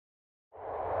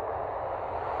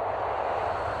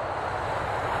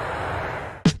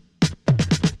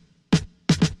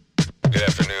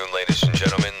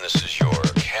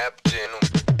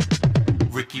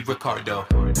Ricardo.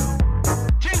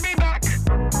 She'll be back.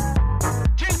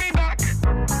 She'll be back.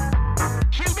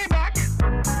 She'll be back.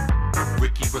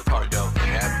 Ricky Ricardo.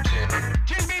 Captain.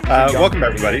 She'll be back. Welcome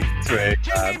everybody to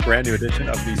a brand new edition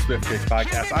of the Swift Kicks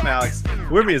podcast. I'm Alex.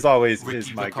 With me, as always,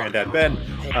 is my granddad Ben,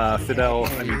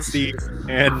 Steve,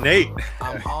 and Nate.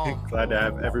 Glad to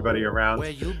have everybody around.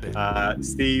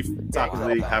 Steve,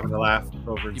 talkingly having a laugh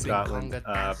over in Scotland.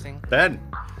 Ben,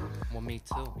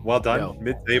 well done.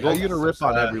 Mid-table. How are you gonna rip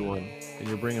on everyone, and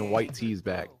you're bringing white teas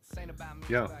back?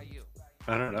 Yeah,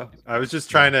 I don't know. I was just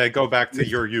trying to go back to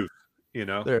your youth. You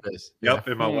know, There it is. Yep,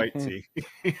 in my white tee.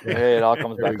 Hey, it all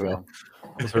comes There back we go.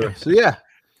 around. So yeah,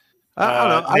 I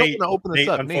don't know. I Nate, don't want to open this Nate,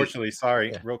 up. unfortunately,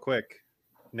 sorry, Yeah. real quick.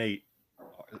 Nate,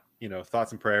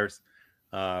 thoughts and prayers.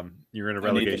 You're in a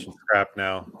relegation scrap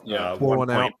now. Yeah. 1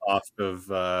 4-1 point off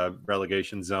of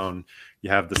relegation zone. You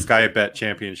have the Sky Bet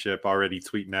Championship already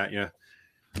tweeting at you.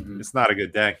 It's not a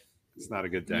good day. It's not a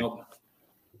good day. Nope.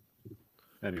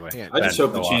 Anyway, Yeah, I just Ben,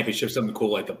 hope the go championship's something cool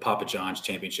like the Papa John's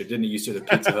championship. Didn't it used to the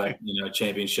Pizza Hut,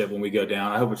 championship when we go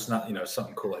down? I hope it's not,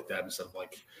 something cool like that instead of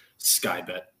like Sky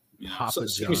Bet. Papa Give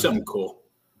me John's. something cool.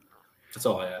 That's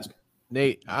all I ask.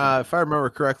 Nate, if I remember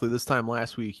correctly, this time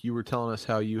last week you were telling us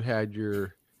how you had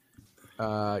your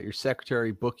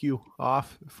secretary book you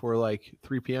off for like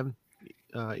 3 p.m.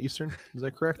 Eastern. Is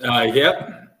that correct?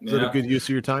 Yep. Is that a good use of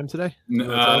your time today? No, You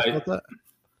wanna tell us about that?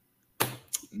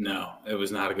 No, it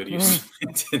was not a good use.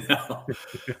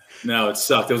 No, it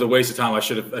sucked. It was a waste of time. I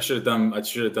should have done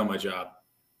my job.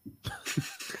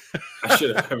 I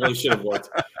really should have worked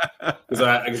because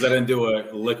I didn't do a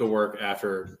lick of work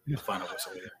after the final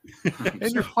whistle either.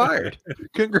 And you're fired.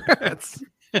 Congrats.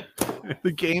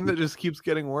 The game that just keeps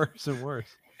getting worse and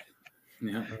worse.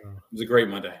 Yeah, it was a great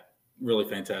Monday. Really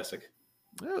fantastic.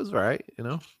 It was all right, Yeah.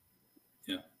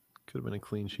 Could have been a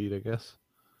clean sheet, I guess.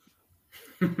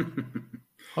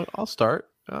 I'll start.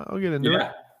 I'll get into it.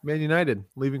 Man United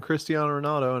leaving Cristiano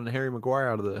Ronaldo and Harry Maguire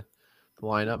out of the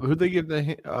lineup. Who'd they give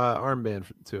the armband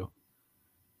to?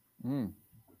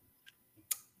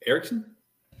 Erickson?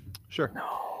 Sure.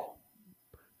 No.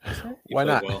 Why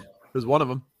not? It was one of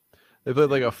them. They played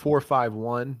like a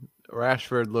 4-5-1.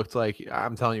 Rashford looked like,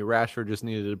 I'm telling you, Rashford just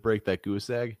needed to break that goose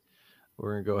egg.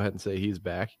 We're going to go ahead and say he's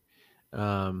back.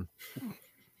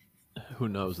 Who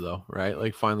knows, though, right?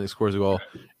 Like, finally scores a goal.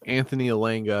 Anthony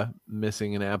Alanga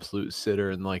missing an absolute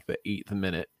sitter in like the 8th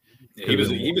minute. Yeah, he was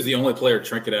the only player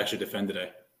Trent could actually defend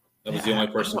today. That was the only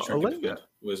person Trent could defend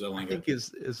was I Alanga. think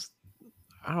is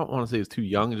I don't want to say he's too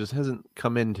young. It just hasn't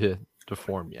come into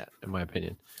form yet, in my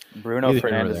opinion. Bruno Neither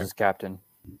here nor Fernandes there. is captain.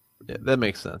 Yeah, that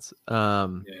makes sense.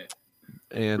 And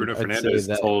Bruno I'd say Fernandes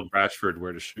that told Rashford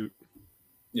where to shoot.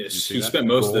 Yes, see he that? spent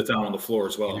most of the time on the floor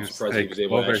as well. I'm surprised he was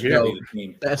able to over actually here. lead the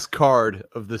team. best card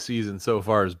of the season so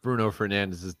far is Bruno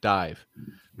Fernandes' dive.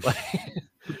 Like,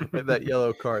 that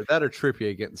yellow card. That or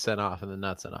Trippier getting sent off and then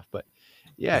not sent off. But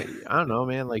yeah, I don't know,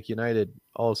 man. Like United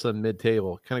all of a sudden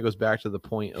mid-table kind of goes back to the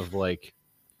point of like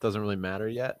doesn't really matter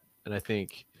yet. And I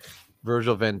think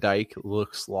Virgil van Dijk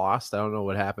looks lost. I don't know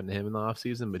what happened to him in the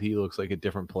offseason, but he looks like a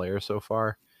different player so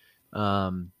far.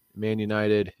 Man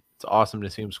United, it's awesome to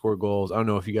see him score goals. I don't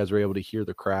know if you guys were able to hear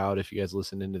the crowd, if you guys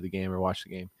listened into the game or watched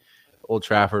the game. Old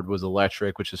Trafford was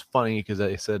electric, which is funny because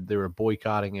they said they were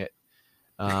boycotting it.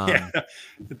 They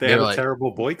had a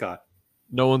terrible boycott.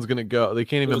 No one's going to go. They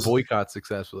can't even boycott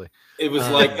successfully. It was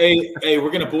like, hey,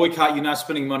 we're going to boycott you not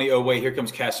spending money. Oh, wait, here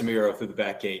comes Casemiro through the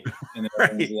back gate. And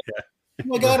then oh,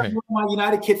 my God, I'm my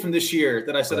United kid from this year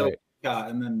that I said I would boycott.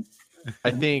 And then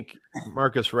I think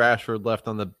Harry Maguire left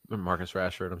on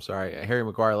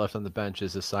the bench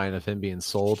is a sign of him being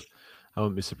sold. I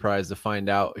wouldn't be surprised to find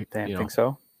out. think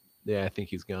so. Yeah, I think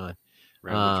he's gone.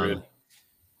 Real Madrid.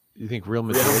 You think Real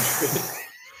Madrid?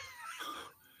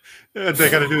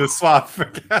 They got to do the swap for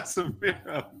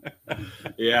Casemiro.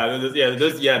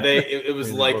 It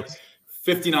was like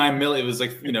 59 million. It was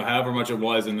like however much it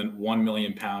was, and then £1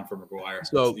 million for Maguire.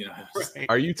 So,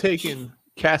 are you taking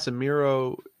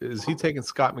Casemiro? Is he taking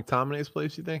Scott McTominay's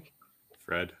place? You think?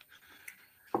 Fred.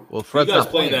 Well, Fred's you guys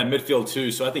not playing that midfield too,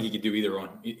 so I think he could do either one.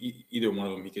 Either one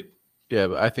of them, he could. Yeah,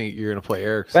 but I think you're going to play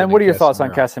Erickson. Ben, what are your thoughts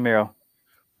on Casemiro?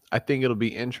 I think it'll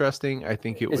be interesting. I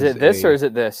think Is it this or is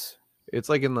it this? It's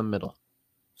like in the middle.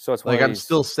 So it's like I'm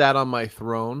still sat on my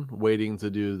throne waiting to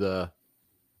do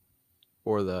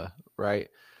right.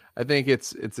 I think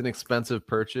it's an expensive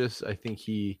purchase. I think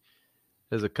he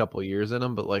has a couple years in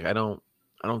him, but like I don't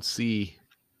see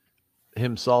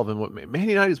him solving what Man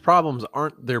United's problems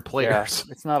aren't their players.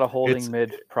 Yeah, it's not a holding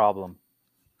mid problem.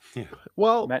 Yeah.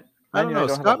 Well, I don't know.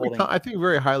 I think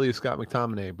very highly of Scott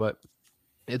McTominay, but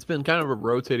it's been kind of a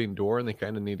rotating door, and they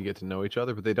kind of need to get to know each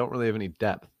other, but they don't really have any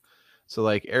depth. So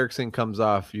like Erickson comes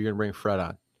off, you're gonna bring Fred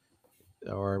on,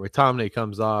 or McTominay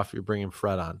comes off, you're bringing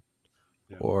Fred on,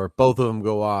 or both of them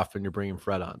go off and you're bringing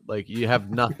Fred on. Like you have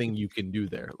nothing you can do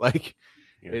there. Like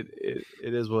it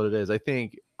is what it is. I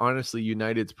think honestly,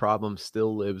 United's problem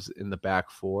still lives in the back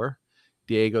four.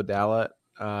 Diego Dalot,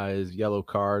 his yellow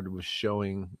card was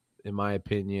showing, in my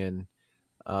opinion,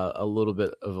 a little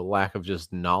bit of a lack of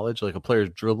just knowledge. Like a player's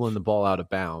dribbling the ball out of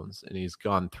bounds and he's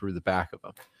gone through the back of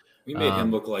him. We made him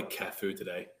look like Cafu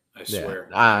today. I swear.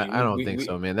 I don't think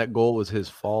so, man. That goal was his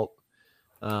fault.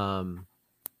 They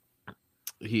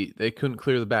couldn't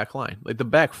clear the back line. Like the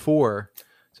back four.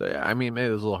 So yeah, I mean, maybe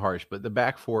it was a little harsh, but the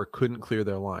back four couldn't clear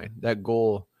their line. That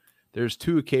goal. There's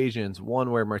two occasions.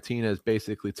 One where Martinez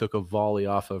basically took a volley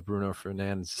off of Bruno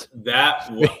Fernandes. That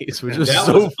was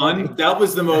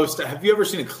the most. Have you ever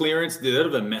seen a clearance? There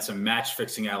have been some match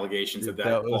fixing allegations that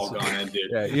ball gone in,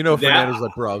 dude. Yeah, you know, Fernandes was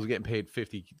like, bro, I was getting paid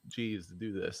 50 G's to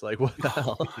do this. Like, what the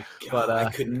hell? Oh God, I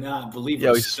could not believe.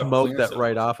 Yeah, he smoked that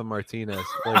right off of Martinez.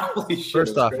 Like,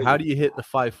 first off, how do you hit the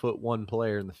 5'1"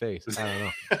 player in the face?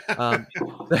 I don't know.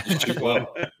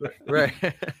 Right.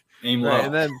 Right,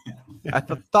 and then I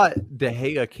thought De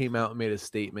Gea came out and made a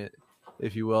statement,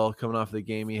 if you will, coming off the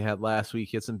game he had last week.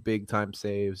 He had some big time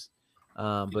saves,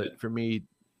 but for me,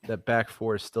 that back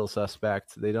four is still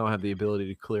suspect. They don't have the ability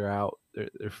to clear out.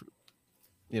 They're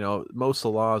Mo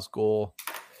Salah's goal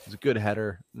is a good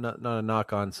header. Not a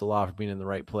knock on Salah for being in the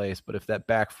right place, but if that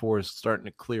back four is starting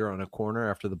to clear on a corner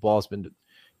after the ball's been,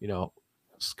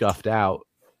 scuffed out,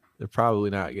 they're probably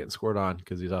not getting scored on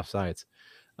because he's offsides.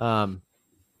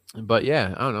 But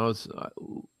yeah, I don't know. It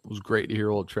was great to hear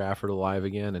Old Trafford alive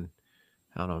again, and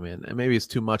I don't know, man. And maybe it's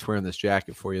too much wearing this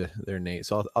jacket for you there, Nate.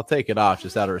 So I'll take it off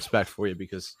just out of respect for you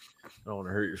because I don't want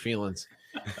to hurt your feelings.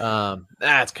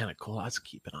 That's kind of cool. Let's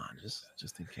keep it on just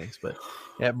in case. But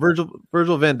yeah, Virgil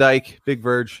van Dijk, big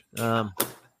Verge,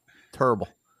 terrible.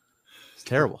 It's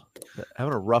terrible.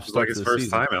 Having a rough start. Like his first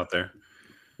time out there.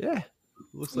 Yeah,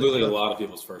 looks like literally a lot of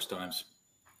people's first times.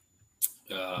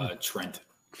 Trent.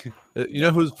 You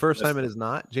know whose first time it is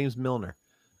not? James Milner.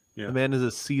 Yeah. The man is a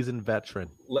seasoned veteran.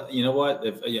 You know what?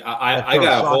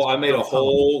 I made a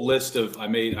whole list of. I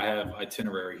have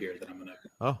itinerary here that I'm gonna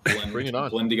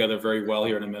blend together very well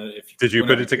here in a minute. Did you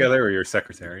put it together, or your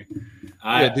secretary?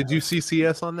 Did you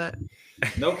CCS on that?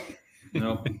 Nope.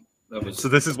 So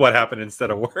this is what happened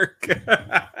instead of work.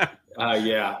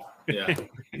 Yeah.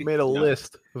 You made a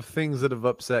list of things that have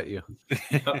upset you.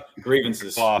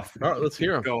 Grievances. Off. All right, let's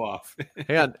hear them. Go off.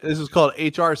 Hang on. This is called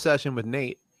HR Session with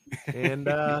Nate. And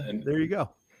there you go.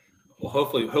 Well,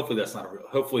 hopefully that's not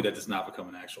hopefully that does not become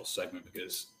an actual segment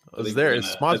because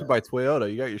it's sponsored by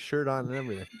Toyota. You got your shirt on and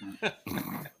everything.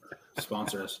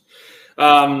 Sponsor us.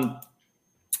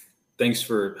 Thanks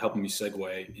for helping me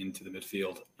segue into the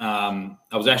midfield. I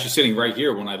was actually sitting right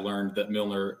here when I learned that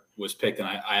Milner was picked, and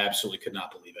I absolutely could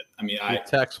not believe it. I mean, your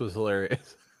text was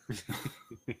hilarious.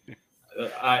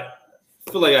 I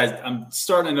feel like I'm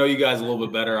starting to know you guys a little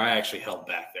bit better. I actually held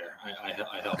back there. I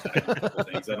held back a couple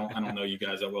things. I don't know you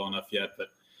guys that well enough yet, but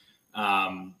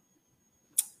I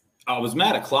was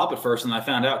mad at Klopp at first, and I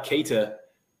found out Keita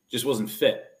just wasn't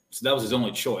fit. So that was his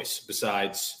only choice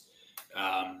besides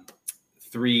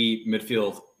 3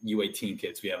 midfield U18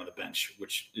 kids we have on the bench,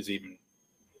 which is even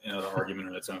another argument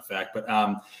in its own fact. But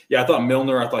I thought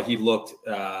Milner, he looked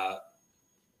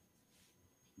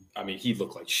he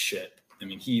looked like shit. I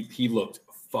mean, he looked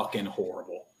fucking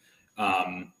horrible.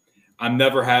 I'm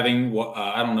never having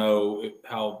I don't know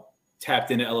how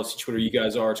tapped into LFC Twitter you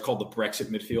guys are. It's called the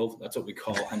Brexit midfield. That's what we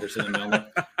call Henderson and Milner.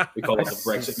 We call it the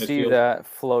Brexit midfield. See that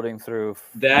floating through.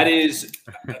 That is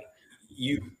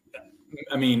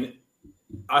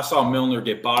I saw Milner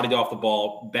get bodied off the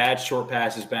ball, bad short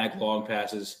passes, bad long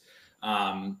passes.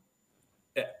 I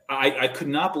could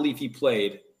not believe he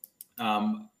played.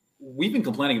 We've been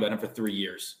complaining about him for 3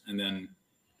 years and then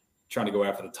trying to go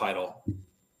after the title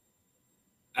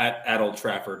at Old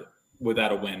Trafford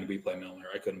without a win. We play Milner.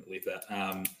 I couldn't believe that.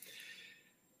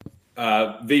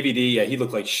 VVD, he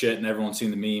looked like shit, and everyone's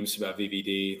seen the memes about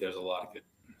VVD. There's a lot of good,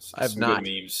 good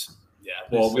memes. Yeah,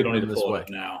 well, we don't need to pull it up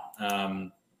now.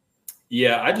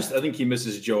 I think he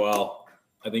misses Joel.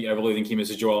 I really think he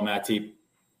misses Joel Matip.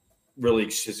 Really,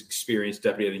 his experienced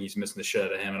deputy, I think he's missing the shit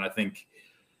out of him. And I think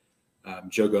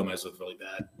Joe Gomez looked really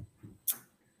bad.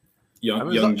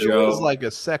 Young Joe. It was like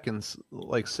a second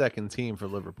team for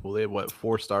Liverpool. They had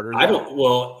 4 starters? But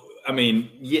we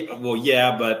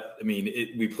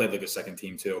played like a second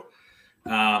team too.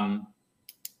 And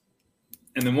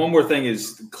then one more thing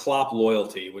is Klopp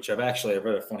loyalty, which I read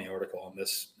a funny article on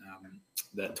this.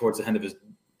 That towards the end of his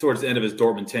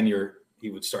Dortmund tenure,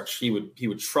 would start. He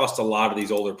would trust a lot of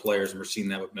these older players, and we're seeing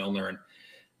that with Milner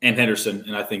and Henderson.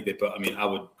 And I think I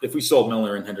would if we sold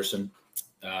Milner and Henderson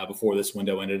before this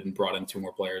window ended and brought in 2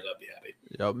 more players, I'd be happy.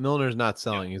 Yeah, Milner's not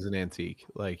selling. He's an antique.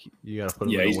 Like, you got to put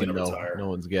him in the window. No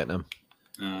one's getting him.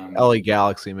 LA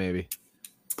Galaxy, maybe.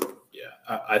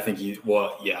 Yeah, I think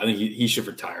he should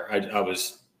retire. I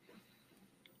was.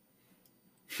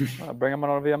 Bring him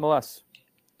on MLS.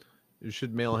 You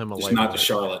should mail him a just not to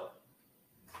Charlotte.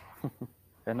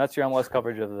 And that's your MLS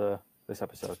coverage of this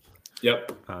episode.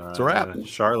 Yep. It's a wrap.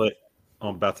 Charlotte,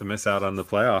 I'm about to miss out on the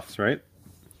playoffs, right?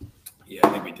 Yeah, I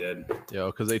think we did.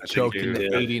 Because they choked in the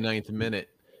 89th minute.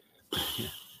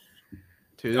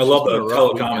 Dude, I love the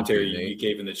color commentary you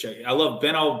gave in the check. I love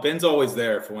Ben's always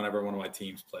there for whenever one of my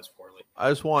teams plays poorly. I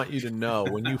just want you to know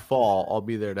when you fall, I'll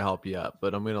be there to help you up,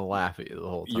 but I'm going to laugh at you the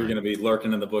whole time. You're going to be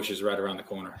lurking in the bushes right around the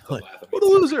corner. Like, what a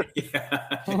loser.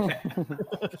 Yeah.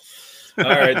 All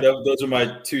right. Those are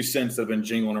my 2 cents that have been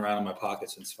jingling around in my pocket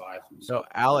since 5. So,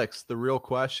 Alex, the real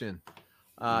question.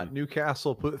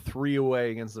 Newcastle put 3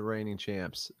 away against the reigning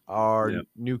champs. Are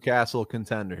Newcastle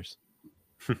contenders?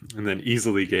 And then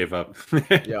easily gave up.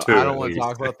 I don't want to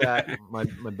talk about that. My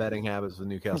betting habits with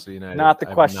Newcastle United. Not the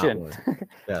question.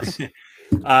 Yes.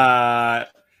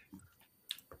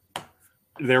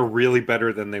 They're really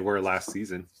better than they were last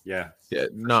season. Yeah. Yeah,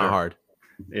 not hard.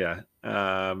 Yeah.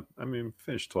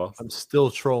 Finished 12th. I'm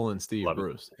still trolling Steve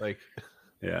Bruce.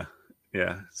 Yeah.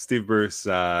 Steve Bruce,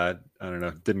 I don't know,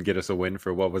 didn't get us a win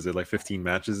for 15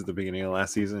 matches at the beginning of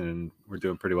last season, and we're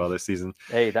doing pretty well this season.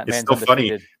 Hey, that man's still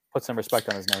funny. Put some respect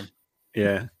on his name.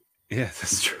 Yeah,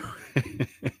 that's true.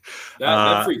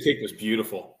 that free kick was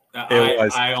beautiful.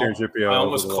 I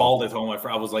almost called it home.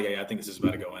 I was like, I think this is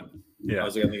about to go in. Yeah, I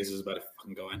was like, I think this is about to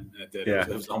fucking go in. And it did. Yeah.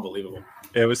 It was unbelievable.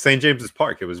 It was St. James's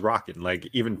Park. It was rocking. Like,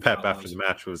 even Pep after the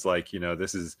match was like,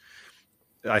 this is.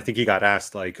 I think he got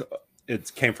asked, like,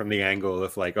 it came from the angle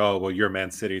of like, oh, well, you're Man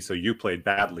City, so you played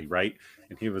badly, right?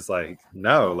 And he was like,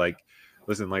 no, like,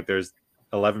 listen, like, there's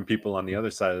 11 people on the other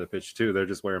side of the pitch too. They're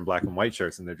just wearing black and white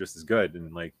shirts and they're just as good.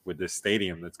 And like, with this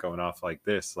stadium that's going off like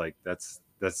this, like that's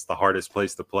the hardest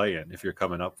place to play in if you're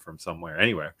coming up from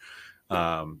anywhere.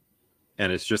 And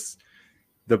it's just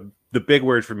the big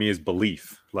word for me is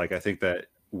belief. Like, I think that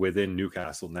within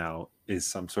Newcastle now is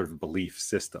some sort of belief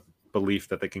system, belief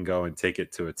that they can go and take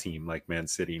it to a team like Man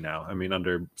City now. I mean,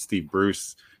 under Steve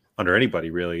Bruce, under anybody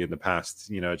really in the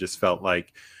past, it just felt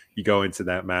like you go into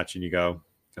that match and you go,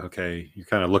 okay, you're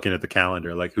kind of looking at the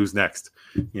calendar, like, who's next?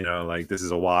 Like, this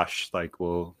is a wash. Like,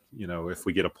 well, if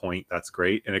we get a point, that's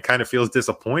great. And it kind of feels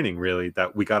disappointing, really,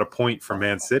 that we got a point from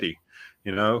Man City,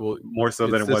 more so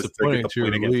than it was to get the point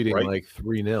leading against, like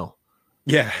 3-0.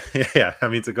 Yeah. I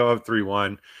mean, to go up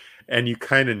 3-1, and you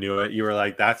kind of knew it. You were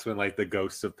like, that's when like the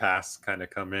ghosts of past kind of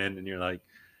come in, and you're like,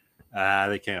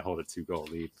 they can't hold a 2-goal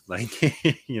lead. Like,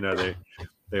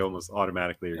 they almost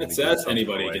automatically are going to. That's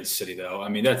anybody against City, though. I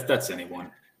mean, that's anyone.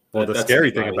 Well, the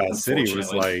scary thing about City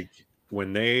was like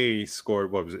when they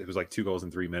scored, it was like 2 goals in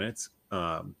 3 minutes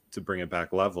to bring it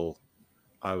back level.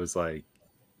 I was like,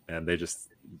 and they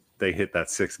hit that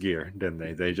 6th gear, didn't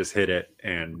they? They just hit it,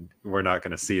 and we're not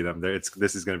going to see them.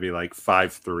 This is going to be like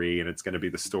 5-3, and it's going to be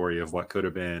the story of what could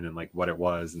have been and like what it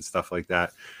was and stuff like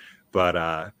that.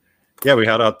 But we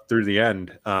held out through the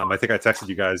end. I think I texted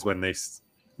you guys when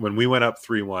we went up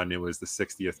 3-1. It was the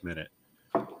 60th minute.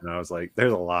 And I was like,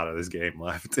 there's a lot of this game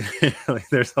left. Like,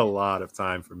 there's a lot of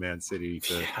time for Man City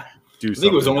to do something. I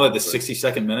think it was only like the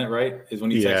 62nd minute, right? Is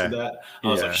when you texted that. I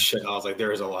was like, shit. I was like,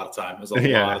 there is a lot of time. There's a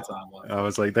lot of time left. I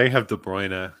was like, they have De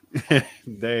Bruyne.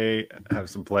 They have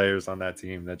some players on that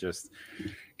team that just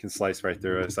can slice right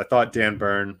through us. I thought Dan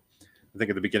Burn, I think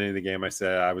at the beginning of the game, I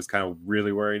said I was kind of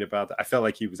really worried about that. I felt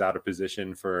like he was out of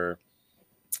position for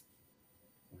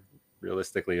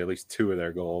realistically at least 2 of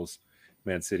their goals.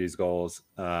 Man City's goals,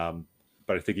 but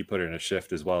I think he put in a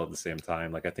shift as well at the same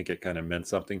time. Like, I think it kind of meant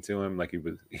something to him. Like,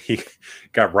 he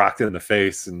got rocked in the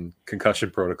face and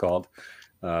concussion protocoled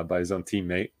by his own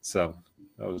teammate, so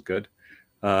that was good.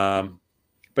 But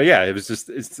yeah, it was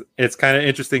just it's kind of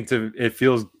interesting it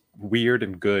feels weird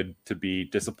and good to be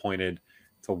disappointed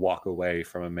to walk away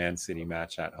from a Man City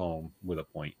match at home with a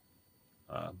point.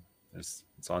 It's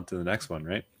on to the next one,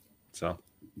 right? So.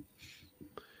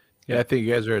 Yeah, I think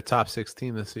you guys are a top 6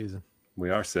 team this season. We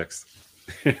are 6th.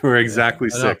 We're exactly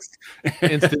 6th.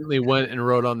 Instantly went and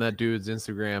wrote on that dude's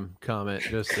Instagram comment,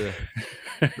 just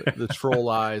the troll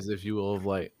eyes, if you will, of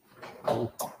like,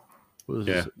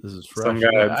 this is fresh. Some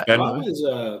guy,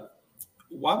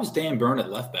 why was Dan Burn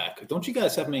at left back? Don't you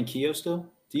guys have Manquillo still?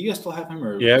 Do you guys still have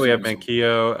him? Yeah, we have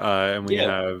Manquillo, and we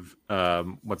have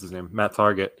what's his name, Matt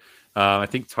Targett I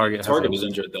think Target was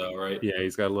injured though, right? Yeah,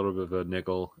 he's got a little bit of a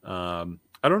nickel.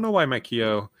 I don't know why Mike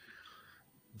Keogh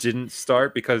didn't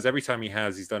start, because every time he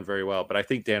has, he's done very well. But I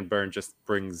think Dan Burn just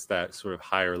brings that sort of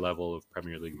higher level of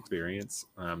Premier League experience.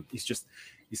 He's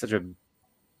such a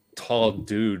tall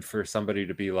dude for somebody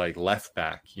to be like left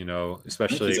back,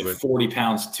 especially he's with 40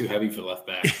 pounds too heavy for left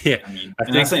back. Yeah, I mean,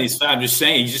 I'm not saying he's fat. I'm just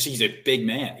saying he's a big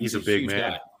man. He's a big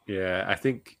man. Guy. Yeah, I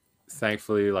think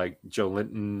thankfully, like Joe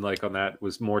Linton, like on that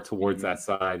was more towards that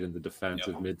side in the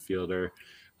defensive midfielder,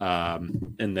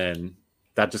 and then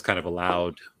that just kind of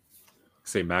allowed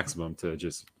St. Maximum to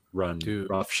just run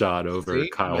roughshod over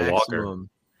Kyle Walker.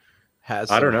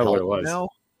 I don't know what it was. Now.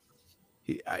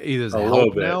 He does a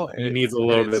little bit. Now. He needs a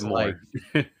little bit more.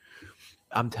 Like,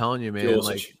 I'm telling you, man.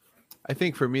 Like, I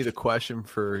think for me, the question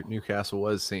for Newcastle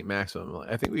was St. Maximum.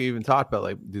 I think we even talked about,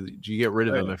 like, do you get rid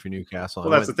of him if you're Newcastle?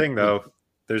 Well, that's the thing, though.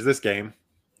 There's this game,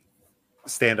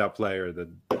 standout player of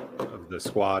the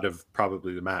squad of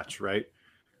probably the match, right?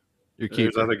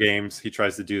 There's other games he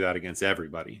tries to do that against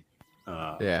everybody.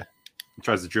 He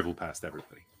tries to dribble past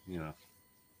everybody,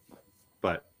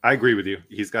 But I agree with you.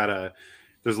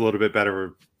 There's a little bit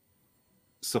better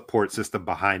support system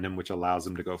behind him, which allows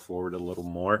him to go forward a little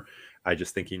more. I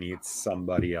just think he needs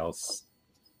somebody else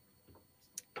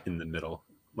in the middle.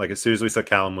 Like, as soon as we took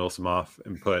Callum Wilson off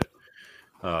and put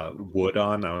Wood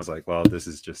on, I was like, well,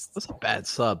 that's a bad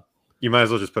sub. You might as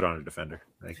well just put on a defender.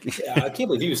 Yeah, I can't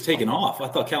believe he was taken off. I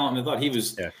thought he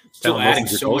was still adding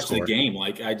so much to the game.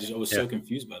 Like, I was so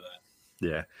confused by that.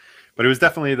 Yeah, but it was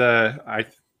definitely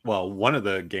one of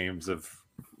the games of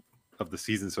the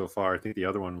season so far. I think the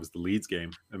other one was the Leeds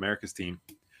game, America's team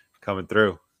coming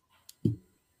through.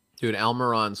 Dude,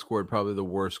 Almiron scored probably the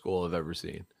worst goal I've ever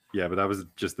seen. Yeah, but that was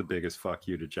just the biggest fuck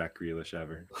you to Jack Grealish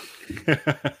ever.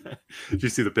 Did you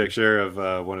see the picture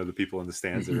of one of the people in the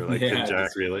stands that were like, "Can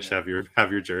Jack Grealish have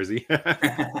your jersey?"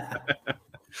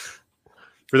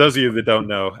 For those of you that don't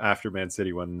know, after Man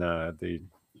City won the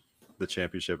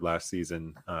championship last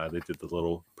season, they did the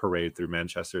little parade through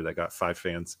Manchester that got 5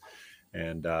 fans.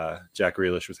 And Jack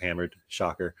Grealish was hammered,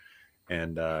 shocker.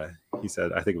 And he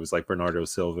said, I think it was like Bernardo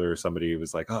Silva or somebody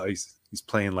was like, oh, he's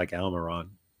playing like Almiron.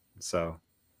 So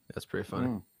that's pretty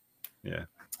funny. Yeah,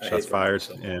 shots fired,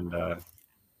 and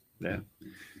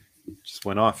just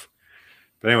went off.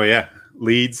 But anyway,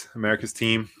 Leeds, America's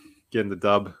team, getting the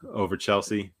dub over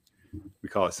Chelsea. We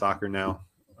call it soccer now.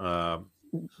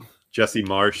 Jesse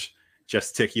Marsch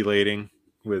gesticulating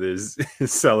with his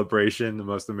celebration the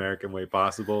most American way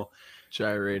possible.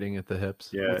 Gyrating at the hips.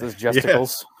 Yeah. With his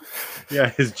gesticles. Yeah,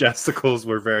 his gesticles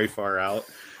were very far out,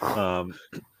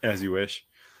 as you wish.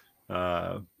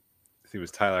 I think it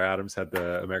was Tyler Adams had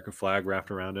the American flag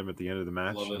wrapped around him at the end of the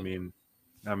match.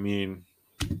 I mean,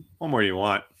 what more do you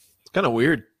want? It's kind of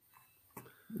weird.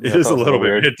 It is a little bit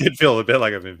weird. It did feel a bit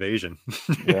like an invasion.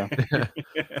 Yeah.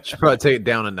 Should probably take it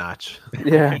down a notch.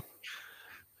 Yeah.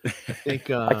 I think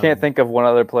I can't think of one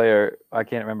other player. I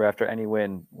can't remember after any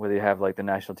win where they have like the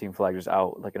national team flag just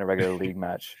out like in a regular league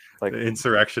match. Like the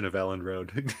insurrection of Ellen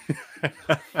Road.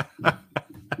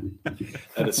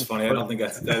 That is funny. I don't think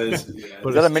that is. Yeah.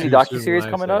 Is that a mini docuseries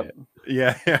coming up?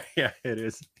 Yeah, it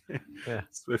is. Yeah,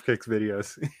 Swift Kicks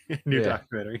videos, new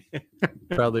documentary.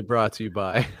 Probably brought to you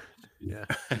by. Yeah,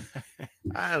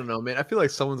 I don't know, man. I feel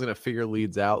like someone's gonna figure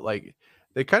Leeds out. Like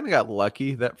they kind of got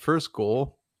lucky. That first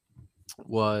goal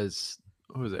was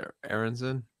who was there?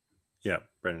 Aronson. Yeah,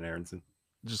 Brendan Aronson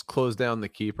just closed down the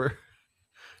keeper.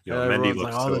 Yeah, Mendy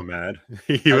looked so mad.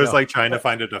 He was like trying to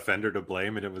find a defender to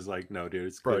blame, and it was like, no, dude,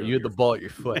 it's bro, you had the ball at your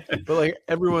foot. But like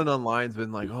everyone online's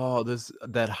been like, oh,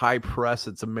 that high press,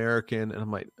 it's American, and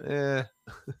I'm like,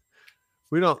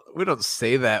 we don't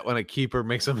say that when a keeper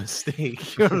makes a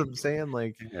mistake. You know what I'm saying?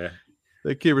 Like,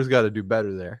 the keeper's got to do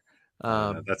better there.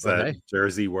 That's that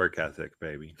Jersey work ethic,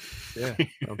 baby. Yeah,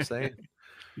 I'm saying.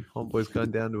 Homeboy's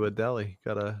gone down to a deli,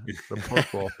 got some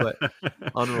pork roll, but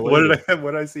unrelated.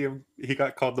 What did I see him? He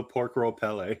got called the pork roll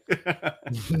Pele.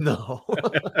 No,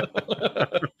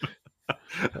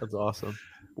 that's awesome.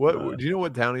 What do you know?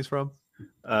 What town he's from?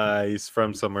 He's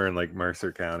from somewhere in like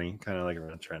Mercer County, kind of like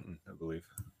around Trenton, I believe.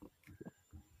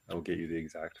 I will get you the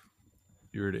exact.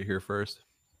 You heard it here first.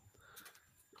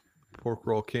 Pork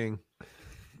roll king.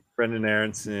 Brendan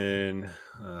Aronson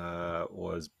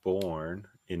was born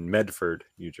in Medford,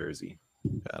 New Jersey.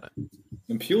 Got it.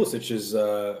 And Pulisic is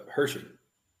Hershey.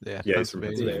 Yeah, he's from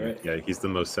Pennsylvania. Right? Yeah, he's the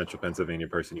most Central Pennsylvania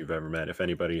person you've ever met. If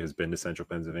anybody has been to Central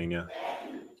Pennsylvania,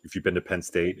 if you've been to Penn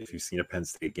State, if you've seen a Penn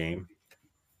State game,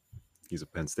 he's a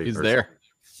Penn State person. There.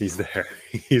 He's there.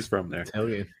 He's from there. Tell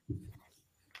you.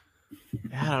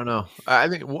 I don't know. I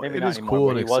think it is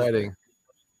cool and exciting.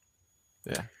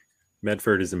 Yeah.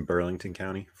 Medford is in Burlington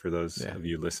County. For those of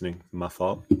you listening, my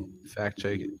fault. Fact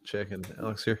checking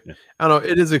Alex here. Yeah. I don't know.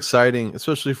 It is exciting,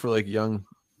 especially for like young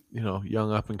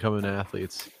up and coming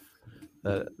athletes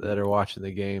that are watching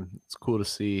the game. It's cool to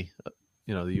see, the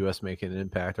U.S. making an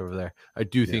impact over there. I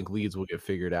do think Leeds will get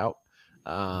figured out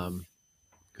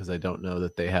because I don't know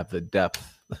that they have the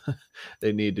depth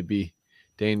they need to be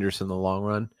dangerous in the long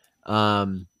run.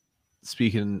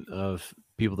 Speaking of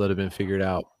people that have been figured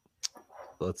out,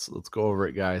 let's go over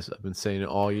it, guys. I've been saying it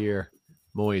all year.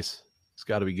 Moyes, it's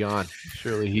got to be gone.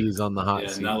 Surely he's on the hot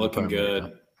seat. Not looking good.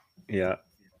 Right, Yeah.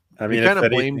 I mean, he kind of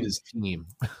blamed his team.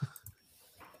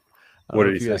 What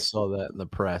did he say? You guys saw that in the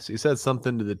press. He said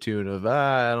something to the tune of,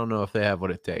 I don't know if they have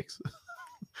what it takes.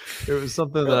 It was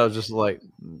something that I was just like,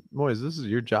 Moyes, this is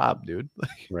your job, dude.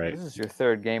 Right. This is your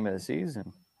third game of the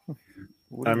season.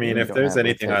 I mean, if there's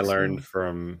anything I learned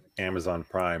from Amazon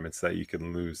Prime, it's that you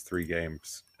can lose 3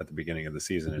 games at the beginning of the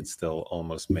season and still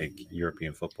almost make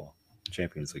European football,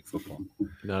 Champions League football.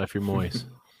 Not if you're Moyes.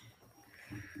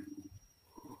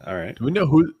 All right. Do we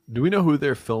know who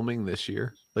they're filming this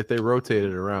year? Like they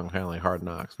rotated around, kind of like Hard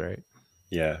Knocks, right?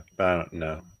 Yeah, but I don't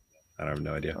know. I have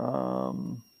no idea.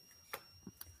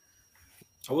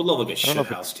 I would love like a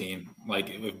shithouse team, like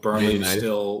if Burnley was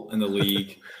still in the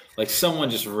league, like someone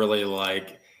just really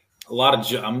like a lot of.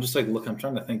 I'm just like, look, I'm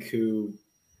trying to think who.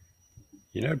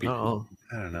 I don't know.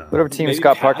 Whatever team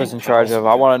Scott Parker's in charge of,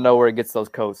 I want to know where he gets those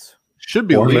coats. Should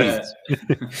be Leeds.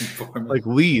 Like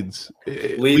Leeds.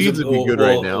 Leeds would be good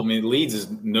right now. I mean, Leeds is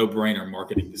no-brainer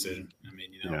marketing decision. I mean,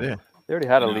 they already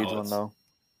had a Leeds one though.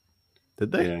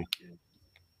 Did they? Yeah.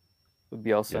 With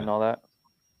Bielsa and all that.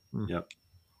 Yep.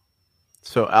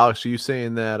 So, Alex, are you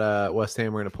saying that West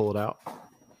Ham are going to pull it out?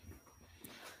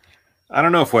 I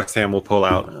don't know if West Ham will pull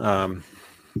out.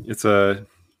 It's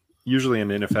usually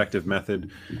an ineffective method.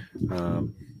 Yeah.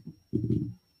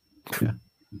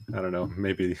 I don't know.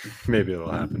 Maybe it'll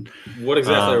happen. What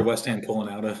exactly are West Ham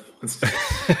pulling out of?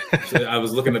 I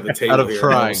was looking at the table here,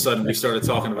 and all of a sudden we started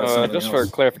talking about something just else.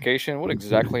 for clarification, what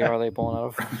exactly are they pulling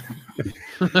out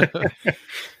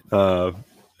of?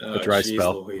 A dry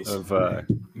spell of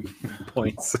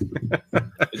points.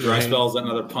 The dry spell, is that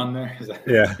another pun there?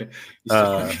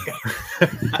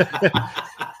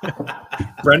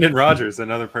 Brendan Rodgers,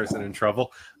 another person in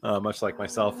trouble, much like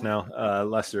myself now.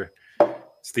 Leicester.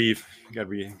 Steve, gotta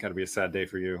be a sad day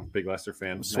for you. Big Leicester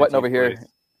fan. I'm sweating over here.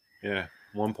 Yeah,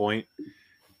 1 point.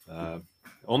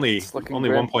 Only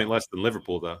 1 point less than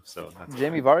Liverpool though. So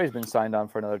Jamie Vardy's been signed on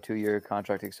for another 2-year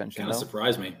contract extension. Kind of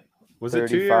surprised me. Was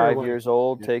it 35 years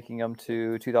old, taking him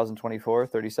to 2024,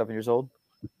 37 years old.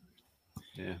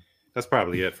 Yeah, that's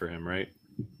probably it for him, right?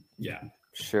 Yeah,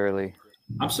 surely.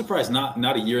 I'm surprised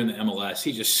not a year in the MLS.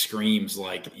 He just screams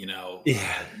like, Yeah.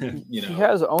 He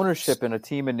has ownership in a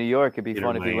team in New York. It'd be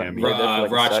fun if he went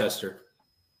like Rochester.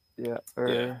 Yeah.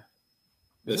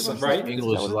 This is right.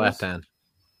 English left hand.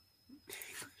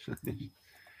 I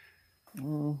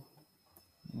don't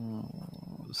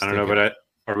know, but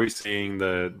are we seeing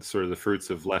the sort of the fruits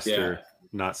of Leicester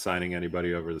not signing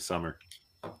anybody over the summer?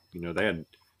 They had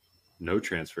no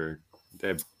transfer.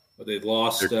 They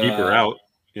lost their keeper out.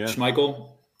 Yeah. Schmeichel.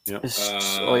 Yep.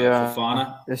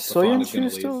 Fofana. Is Soyuncu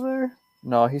still there?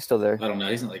 No, he's still there. I don't know.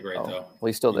 He's not great though. Well,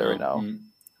 he's still there right now.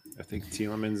 I think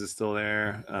Tielemans is still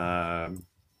there.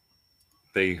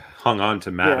 They hung on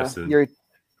to Madison.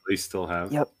 They still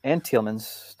have. Yep, and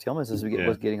Tielemans. Tielemans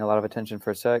was getting a lot of attention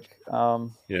for a sec.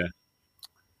 Yeah.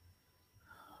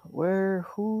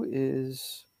 Who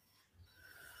is?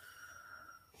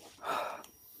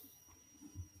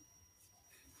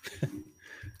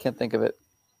 Can't think of it.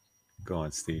 Go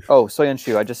on, Steve. Oh,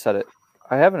 Soyuncu. I just said it.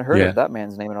 I haven't heard of that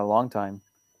man's name in a long time.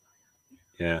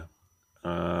 Yeah.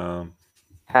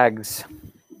 Hags.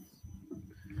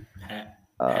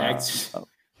 Hags. Hags.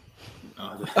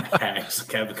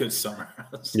 Have a good summer.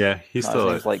 Yeah, he's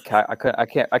still like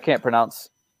I can't pronounce.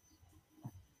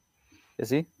 Is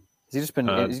he? Has he just been?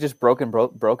 Has he just broken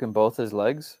both his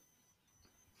legs?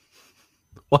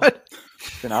 What?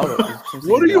 Been out.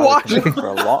 What are you watching? For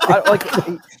a long,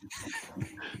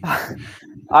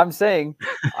 I'm saying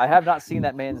I have not seen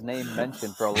that man's name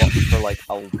mentioned for a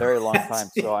very long time.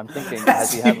 So I'm thinking,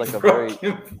 has he had like a very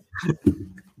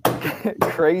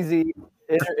crazy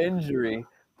injury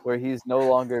where he's no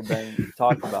longer been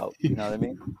talked about? You know what I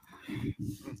mean?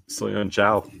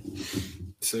 Soyuncu.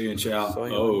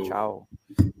 Chow.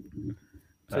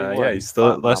 Yeah, he's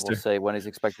still at Leicester. We'll say when he's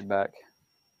expected back.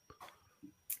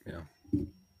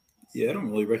 Yeah, I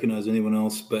don't really recognize anyone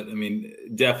else, but I mean,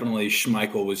 definitely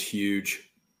Schmeichel was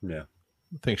huge. Yeah,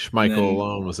 I think Schmeichel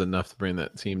alone was enough to bring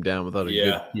that team down without a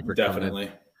good keeper coming in.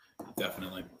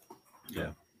 Definitely.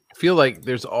 Yeah. I feel like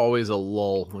there's always a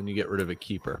lull when you get rid of a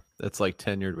keeper that's like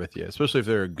tenured with you, especially if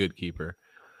they're a good keeper.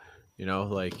 You know,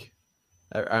 like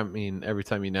I mean, every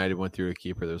time United went through a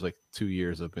keeper, there's like 2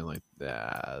 years of being like,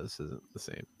 this isn't the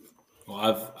same.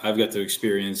 Well, I've got to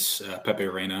experience Pepe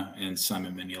Reina and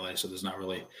Simon Mignolet, so there's not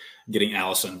really getting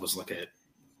Allison was like a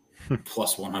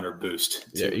plus 100 boost.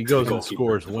 Yeah, he goes and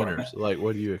scores winners. Like,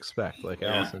 what do you expect? Like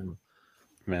Allison.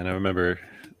 Man, I remember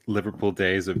Liverpool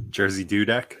days of Jersey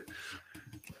Dudek.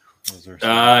 So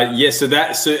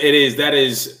it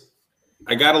is.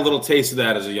 I got a little taste of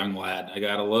that as a young lad. I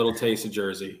got a little taste of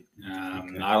Jersey,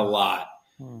 not a lot,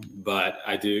 but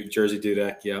I do. Jersey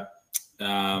Dudek, yep.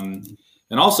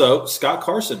 And also Scott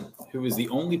Carson, who is the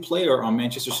only player on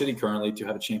Manchester City currently to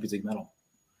have a Champions League medal.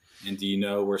 And do you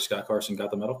know where Scott Carson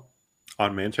got the medal?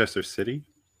 On Manchester City?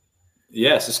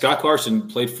 Yeah, so Scott Carson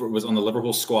was on the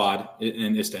Liverpool squad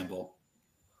in Istanbul.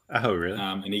 Oh, really?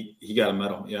 And he got a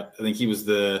medal. Yeah, I think he was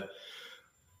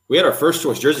we had our first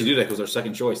choice. Jersey Dudek was our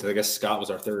second choice. I guess Scott was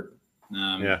our third.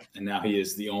 And now he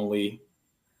is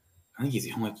I think he's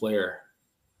the only player.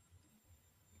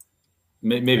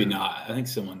 Maybe not. I think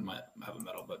someone might have a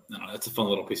medal, but no, that's a fun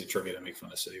little piece of trivia to make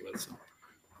fun of City with. So.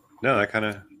 No, that kind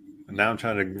of. Now I'm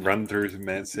trying to run through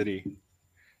Man City.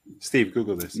 Steve,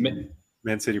 Google this.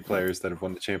 Man City players that have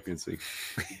won the Champions League.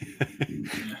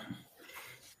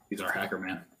 He's our hacker,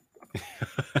 man.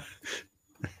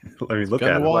 Let me look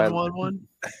at it. Won.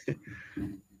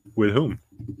 With whom?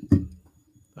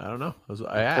 I don't know.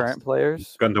 I asked. Current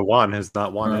players. Gundogan has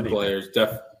not won any players.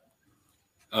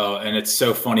 And it's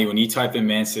so funny when you type in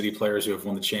Man City players who have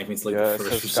won the Champions League. The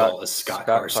first result is Scott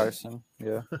Carson.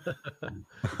 Yeah.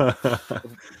 I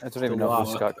don't even know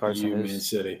who Scott Carson is. Man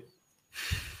City.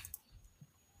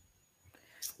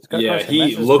 Scott Carson,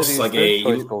 he looks like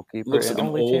an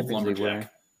old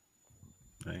lumberjack.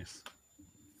 Nice.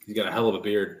 He's got a hell of a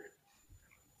beard.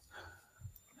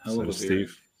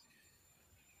 Steve.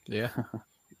 Yeah.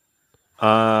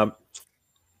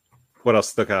 What else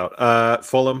stuck out?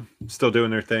 Fulham still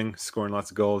doing their thing, scoring lots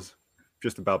of goals.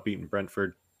 Just about beating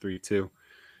Brentford 3-2.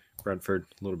 Brentford,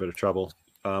 a little bit of trouble.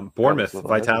 Bournemouth,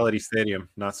 Vitality Stadium,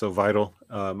 not so vital.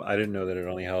 I didn't know that it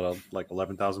only held like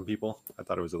 11,000 people. I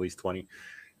thought it was at least 20.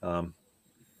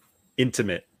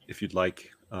 Intimate, if you'd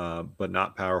like, but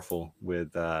not powerful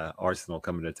with Arsenal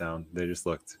coming to town. They just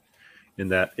looked in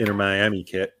that Inter Miami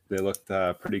kit. They looked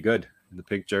pretty good in the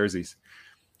pink jerseys.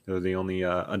 They were the only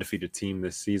undefeated team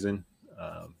this season.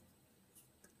 I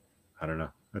don't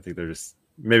know. I think they're just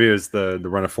maybe it was the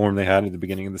run of form they had at the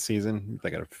beginning of the season.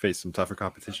 They got to face some tougher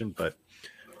competition, but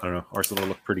I don't know. Arsenal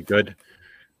looked pretty good.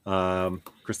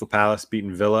 Crystal Palace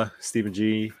beating Villa. Stephen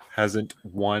G hasn't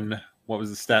won. What was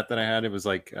the stat that I had? It was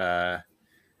like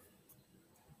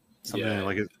something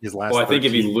like his last. Well, I think 13.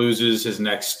 If he loses his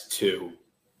next two,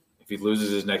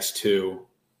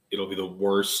 it'll be the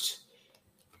worst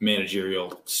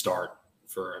managerial start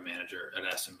for a manager at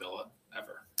Aston Villa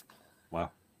ever.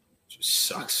 Wow. Just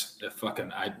sucks.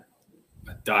 I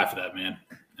die for that man.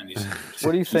 And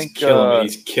what do you think?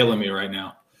 He's killing me right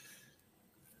now.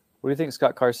 What do you think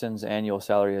Scott Carson's annual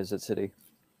salary is at City?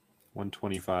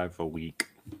 $125 a week.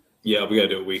 Yeah, we got to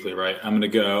do it weekly, right? I'm going to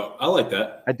go. I like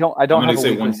that. I don't have a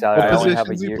weekly salary. I only have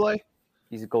a year. Play?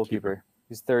 He's a goalkeeper.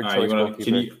 He's third choice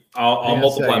goalkeeper. I'll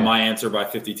multiply my answer by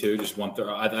 52. Just 1/3.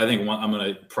 I think I'm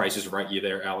going to prices right you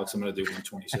there, Alex. I'm going to do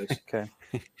 126. Okay.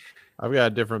 I've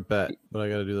got a different bet, but I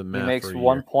got to do the math. He makes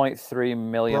 1.3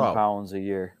 million pounds a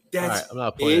year. Right, I'm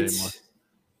not playing anymore.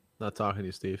 Not talking to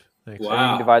you, Steve. Thanks. Wow. So you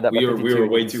can divide that by 52, we were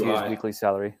way too high. His weekly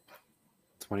salary.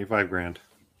 25 grand.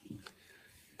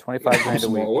 25 grand a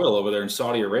week. More oil over there in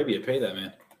Saudi Arabia. Pay that,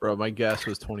 man. Bro, my guess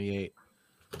was 28.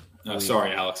 No,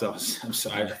 sorry, Alex. I'm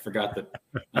sorry. I forgot that.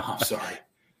 Oh, I'm sorry.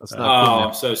 That's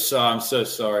not I'm so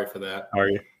sorry for that. Are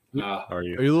you? Are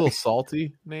you a little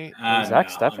salty, Nate? Zach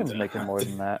Steffen's making more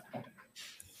than that.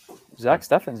 Zach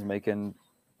Steffen's making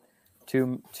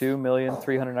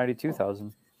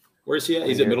 $2,392,000. Where's he at?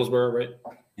 He's at Middlesbrough, right?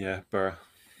 Yeah, Borough.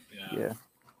 Yeah.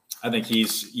 I think you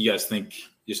guys think,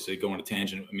 just to go on a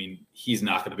tangent, I mean, he's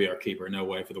not going to be our keeper. No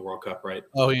way for the World Cup, right?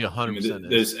 Oh, he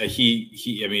 100% is. I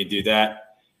mean, dude,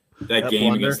 that game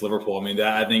blunder? against Liverpool, I mean,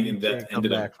 that I think that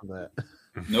ended back from that.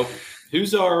 Nope.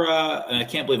 Who's our and I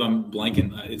can't believe I'm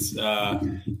blanking. It's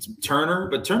Turner,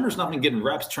 but Turner's not been getting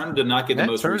reps. Turner did not get the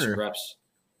most recent reps.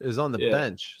 Is on the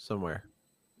bench somewhere.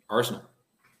 Arsenal.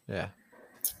 Yeah.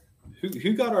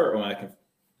 Who got our? I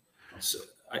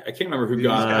can't remember who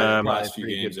got the last few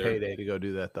games. Good payday to go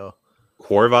do that though.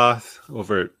 Horvath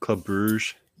over at Club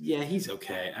Bruges. Yeah, he's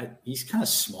okay. He's kind of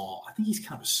small. I think he's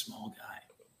kind of a small guy.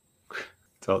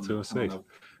 Tell it to us, safe.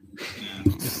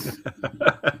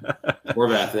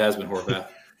 Horvath. It has been Horvath.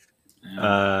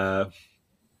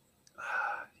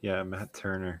 Yeah, Matt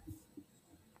Turner.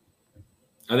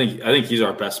 I think he's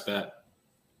our best bet.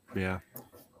 Yeah.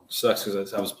 Sucks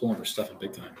because I was pulling for stuff in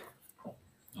big time.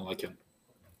 I like him.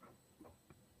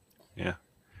 Yeah.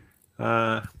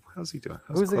 How's he doing?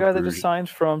 Who's the guy that just signed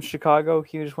from Chicago?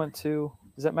 He just went to.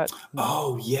 Is that Matt?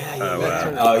 Oh yeah.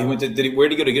 Wow. He went to. Where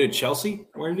did he go to get to Chelsea?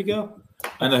 Where did he go?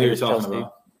 I know who you're talking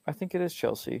about. I think it is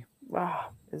Chelsea.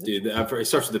 Wow. Is it? Dude, it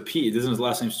starts with a P. Doesn't his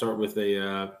last name start with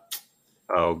a?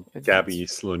 Gabby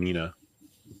Slonina.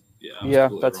 Yeah,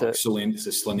 that's it.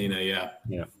 Slonina.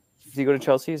 Yeah. Did he go to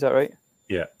Chelsea? Is that right?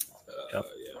 Yeah. Yeah.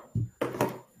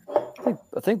 I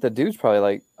think the dude's probably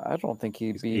like. I don't think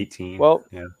he'd be 18. Well,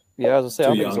 yeah. I was gonna say I Too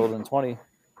don't think he's young. older than 20.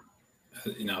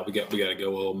 We got to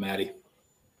go, old Matty.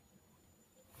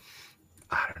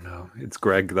 I don't know. It's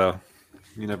Greg though.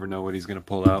 You never know what he's going to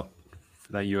pull out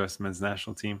for that U.S. men's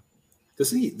national team.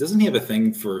 Doesn't he have a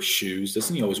thing for shoes?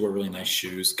 Doesn't he always wear really nice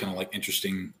shoes? Kind of like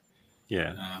interesting.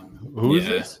 Yeah. Who is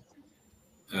this?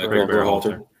 Greg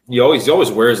Berhalter. He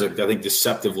always wears I think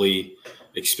deceptively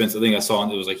expensive. I think I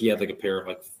saw it was like he had like a pair of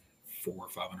like $400 or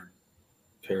 $500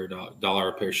 dollar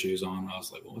a pair of shoes on. I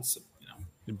was like, well, what's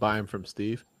You buy him from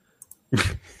Steve?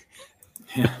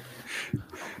 yeah.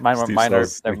 Mine are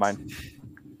Steve never mind.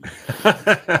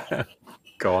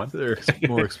 Go on. They're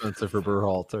more expensive for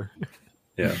Berhalter.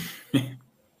 Yeah.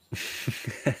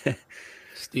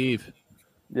 Steve.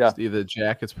 Yeah. Steve, the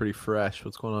jacket's pretty fresh.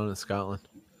 What's going on in Scotland?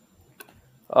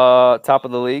 Top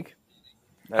of the league.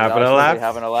 Having a laugh?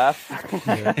 Having a laugh.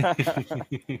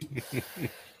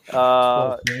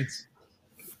 12 points.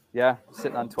 Yeah,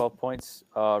 sitting on 12 points.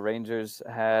 Rangers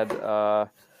had a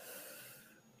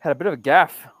bit of a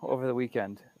gaffe over the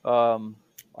weekend. I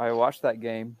watched that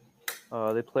game.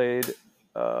 They played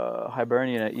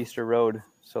Hibernian at Easter Road,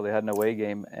 so they had an away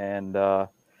game, and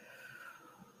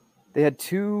they had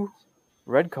 2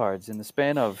 red cards in the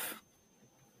span of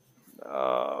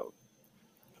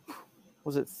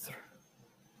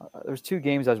there was 2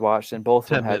 games I watched, and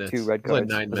both of them had 2 red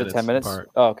cards. Like 9 was minutes it 10 minutes? apart.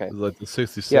 Oh, okay. It was like the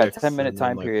 66th. Yeah, 10-minute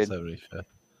time like period. The 75th.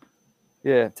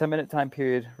 Yeah, 10-minute time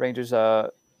period. Rangers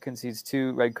concedes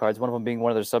 2 red cards, one of them being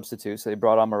one of their substitutes. So they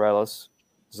brought on Morelos.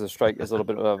 There's a little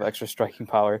bit of extra striking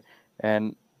power,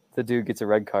 and the dude gets a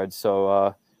red card.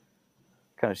 So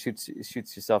kind of shoots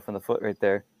yourself in the foot right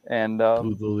there. And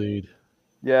Blew the lead.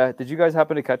 yeah, did you guys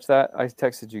happen to catch that? I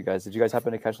texted you guys. Did you guys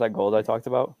happen to catch that goal that I talked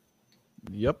about?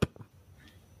 Yep.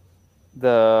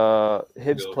 The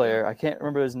Hibs player, I can't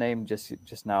remember his name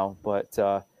just now, but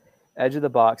edge of the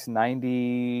box,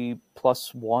 90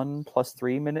 +1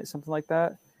 +3 minutes, something like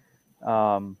that.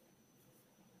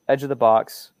 Edge of the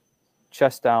box,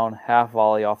 chest down, half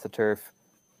volley off the turf,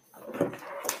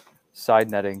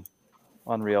 side netting,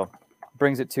 unreal.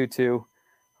 Brings it 2-2.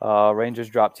 Rangers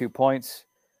drop 2 points.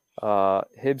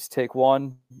 Hibs take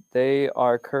 1. They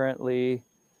are currently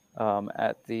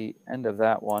at the end of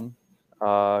that one.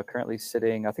 Currently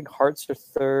sitting, I think Hearts are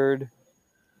 3rd.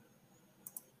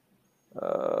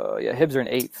 Hibs are in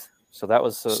 8th. So that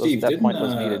was Steve, that point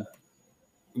was needed.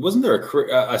 Wasn't there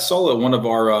I saw that one of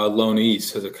our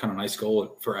loanees has a kind of nice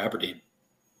goal for Aberdeen.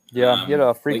 Yeah, he had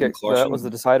a free kick. That was the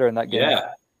decider in that game.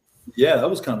 Yeah, that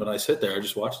was kind of a nice hit there. I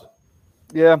just watched it.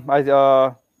 Yeah, I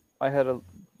had a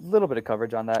little bit of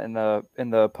coverage on that in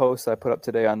the post I put up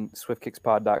today on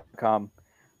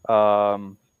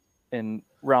swiftkickspod.com. In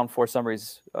round 4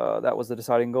 summaries, that was the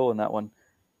deciding goal in that one.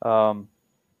 So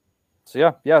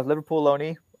yeah, Liverpool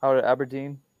loanee out at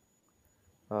Aberdeen.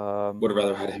 Would have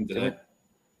rather had him today.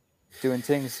 Doing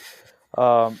things.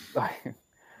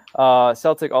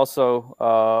 Celtic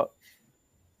also,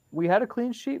 we had a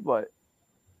clean sheet, but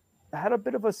had a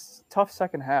bit of a tough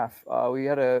second half. We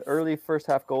had an early first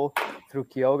half goal through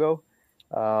Kyogo,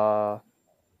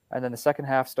 and then the second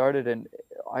half started, and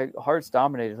Hearts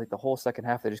dominated like the whole second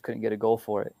half. They just couldn't get a goal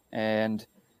for it, and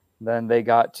then they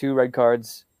got 2 red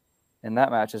cards in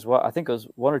that match as well. I think it was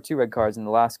 1 or 2 red cards in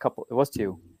the last couple. It was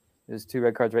 2. It was 2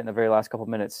 red cards right in the very last couple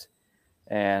minutes,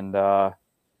 and it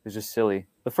was just silly.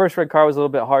 The first red card was a little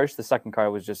bit harsh. The second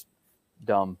card was just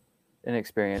dumb,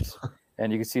 inexperience,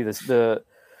 and you could see this the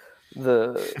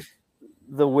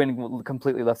wind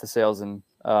completely left the sails, and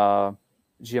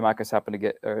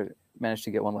Giamakis managed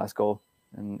to get one last goal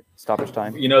in stoppage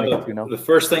time. You know, the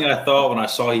first thing I thought when I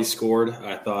saw he scored,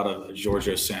 I thought of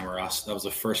Giorgio Samaras. That was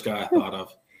the first guy I thought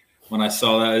of when I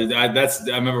saw that. I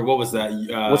remember, what was that?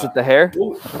 Was it the hair?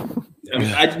 I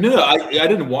mean, I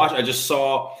didn't watch. I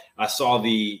saw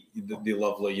the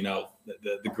lovely,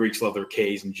 the Greeks love their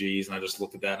K's and G's, and I just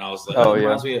looked at that and I was like,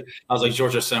 reminds me of, I was like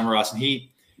Giorgio Samaras, and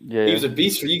he was a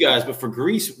beast for you guys, but for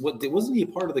Greece, wasn't he a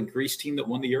part of the Greece team that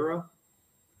won the Euro?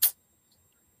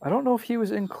 I don't know if he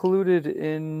was included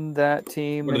in that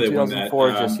team in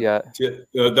 2004 just yet. That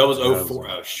was 04.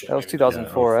 Oh, shit. That was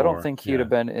 2004. I don't think he'd have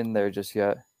been in there just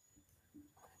yet.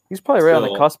 He's probably right on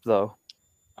the cusp, though.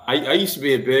 I used to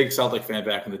be a big Celtic fan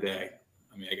back in the day.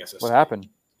 I mean, I guess that's what happened.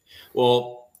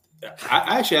 Well,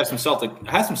 I actually have some Celtic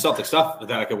stuff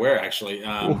that I could wear, actually.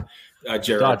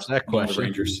 Jared going to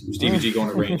Rangers, Stevie G going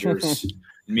to Rangers,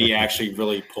 me actually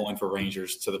really pulling for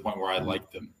Rangers to the point where I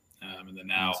liked them. And then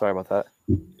now, sorry about that.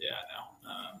 Yeah,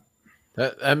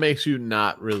 no. That makes you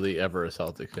not really ever a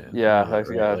Celtic fan. Yeah,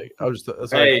 I was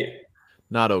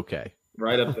not okay.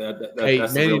 Right up there. Hey,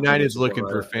 Man United's looking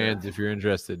for fans if you're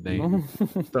interested, Nate.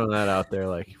 Throwing that out there,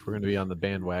 like if we're going to be on the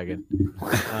bandwagon.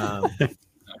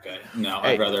 Okay, no,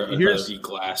 I'd rather eat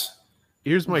glass.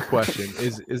 Here's my question: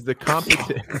 Is the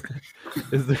competition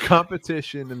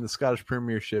in the Scottish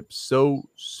Premiership so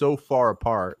far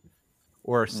apart,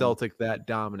 or are Celtic that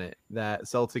dominant that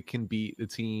Celtic can beat the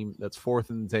team that's fourth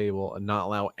in the table and not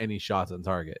allow any shots on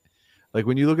target? Like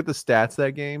when you look at the stats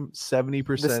that game,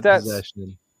 70%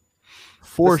 possession.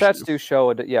 The stats do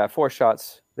show it. 4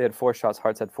 shots. They had 4 shots.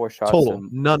 Hearts had 4 shots. Total,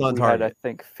 none on target. I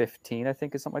think 15. I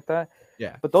think is something like that.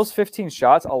 Yeah. But those 15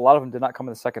 shots, a lot of them did not come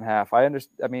in the second half. I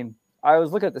understand. I mean, I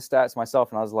was looking at the stats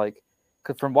myself, and I was like,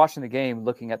 from watching the game,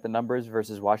 looking at the numbers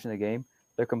versus watching the game,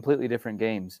 they're completely different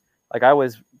games. Like I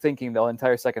was thinking the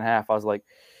entire second half, I was like,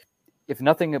 if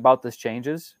nothing about this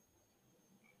changes,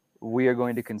 we are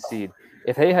going to concede.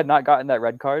 If they had not gotten that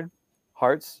red card,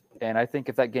 Hearts, and I think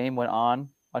if that game went on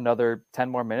another 10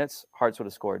 more minutes, Hearts would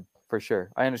have scored for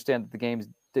sure. I understand that the game's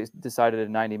decided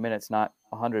in 90 minutes, not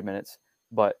 100 minutes,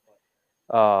 but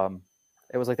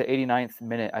it was like the 89th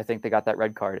minute, I think they got that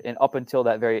red card. And up until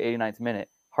that very 89th minute,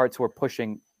 Hearts were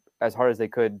pushing as hard as they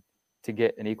could to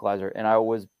get an equalizer. And I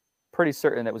was pretty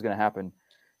certain that was going to happen.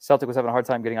 Celtic was having a hard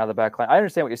time getting out of the back line. I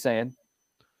understand what you're saying.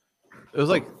 It was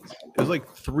like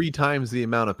 3 times the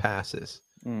amount of passes.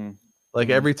 Like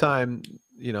every time,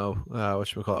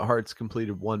 Hearts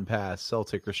completed 1 pass,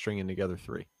 Celtic are stringing together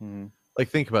 3. Like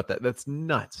think about that. That's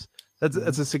nuts. That's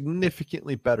a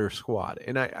significantly better squad.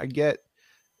 And I get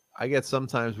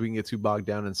sometimes we can get too bogged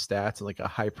down in stats and like a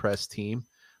high press team,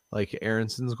 like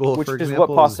Aaronson's goal, which for is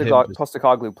example, what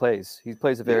Postecoglou plays. He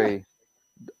plays a very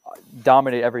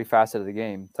dominate every facet of the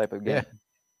game type of game.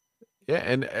 Yeah,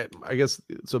 and I guess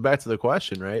so. Back to the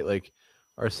question, right? Like,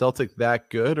 are Celtic that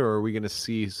good, or are we going to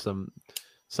see some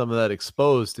of that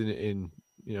exposed in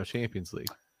Champions League?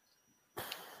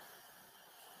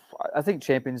 I think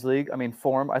Champions League. I mean,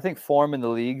 form. I think form in the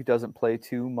league doesn't play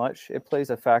too much. It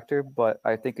plays a factor, but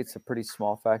I think it's a pretty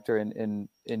small factor in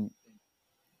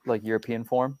like European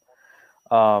form.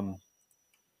 What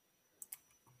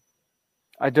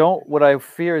I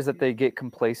fear is that they get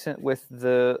complacent with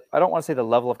I don't want to say the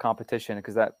level of competition,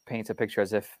 because that paints a picture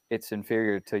as if it's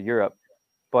inferior to Europe,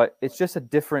 but it's just a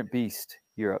different beast,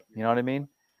 Europe. You know what I mean?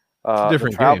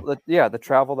 Different game. The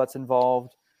travel that's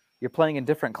involved. You're playing in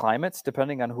different climates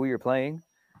depending on who you're playing.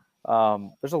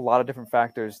 There's a lot of different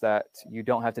factors that you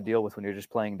don't have to deal with when you're just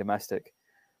playing domestic.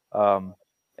 And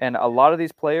a lot of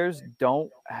these players don't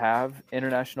have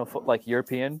international like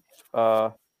European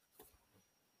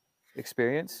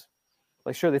experience.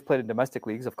 Like, sure, they've played in domestic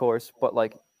leagues, of course, but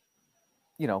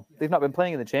they've not been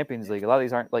playing in the Champions League. A lot of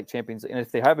these aren't like Champions, and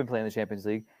if they have been playing in the Champions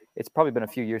League, it's probably been a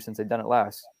few years since they've done it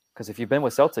last. Because if you've been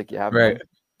with Celtic, you haven't. Right. Do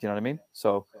you know what I mean?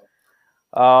 So,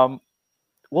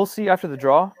 we'll see after the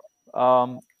draw.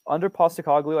 Under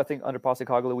Postecoglou, I think under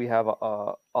Postecoglou we have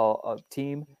a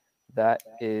team that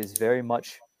is very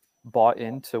much bought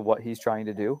into what he's trying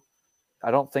to do.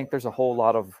 I don't think there's a whole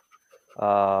lot of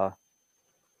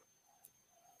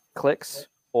clicks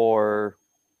or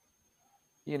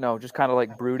just kind of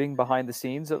like brooding behind the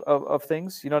scenes of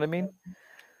things. You know what I mean?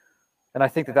 And I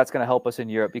think that's going to help us in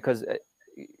Europe, because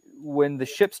when the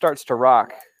ship starts to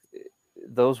rock,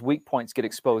 those weak points get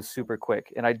exposed super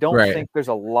quick. And I don't think there's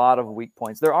a lot of weak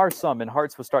points. There are some, and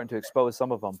Hearts was starting to expose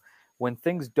some of them. When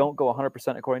things don't go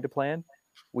 100% according to plan,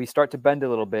 we start to bend a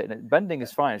little bit, and bending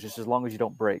is fine. It's just as long as you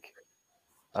don't break.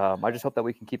 I just hope that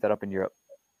we can keep that up in Europe.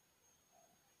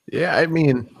 Yeah, I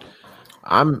mean,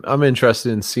 I'm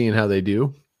interested in seeing how they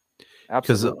do.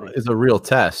 Absolutely. Because it's a real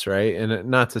test, right? And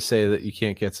not to say that you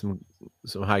can't get some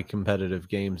high competitive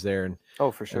games there. And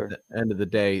for sure. At the end of the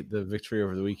day, the victory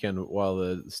over the weekend, while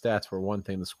the stats were one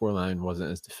thing, the scoreline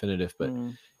wasn't as definitive. But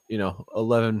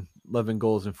 11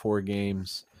 goals in 4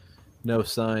 games, no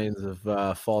signs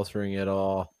of faltering at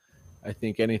all. I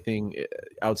think anything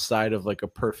outside of like a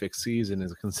perfect season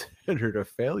is considered a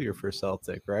failure for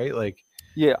Celtic, right? Like,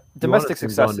 yeah, domestic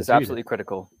success is absolutely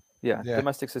critical. Yeah,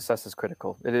 domestic success is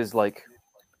critical. It is like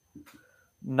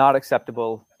not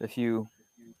acceptable if you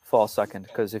fall second,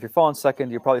 because if you're falling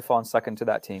second, you're probably falling second to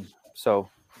that team. So,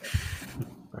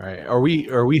 all right, are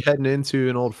we heading into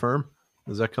an Old Firm?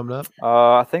 Is that coming up?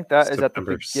 I think that is at the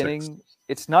September beginning. 6th.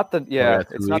 It's not the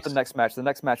it's not the next match. The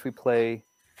next match we play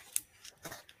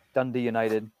Dundee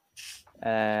United,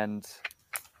 and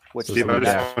which Steve, I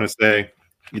just want to say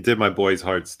you did my boys'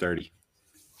 hearts dirty.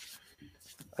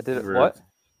 I did it. What?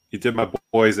 You did my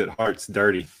boys at Hearts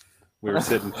dirty. We were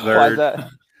sitting Why is third. that?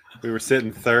 We were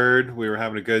sitting third. We were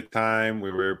having a good time.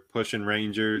 We were pushing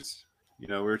Rangers. We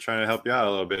were trying to help you out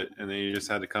a little bit, and then you just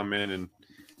had to come in and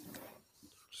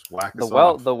just whack us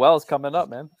off. The well's coming up,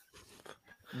 man.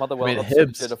 Motherwell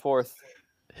Hibs to the fourth.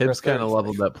 Hibs kind of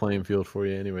leveled that playing field for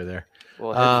you anyway there.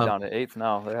 Well, Hibs down at 8th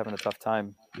now. They're having a tough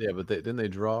time. Yeah, but didn't they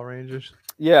draw Rangers?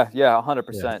 Yeah, 100%. Yeah,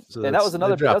 so and that was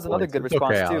another good It's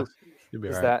response okay, too. Alex. You'll be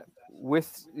Is all right. that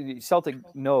with Celtic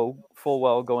know full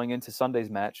well going into Sunday's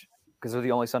match, because they're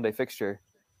the only Sunday fixture,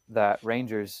 that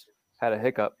Rangers had a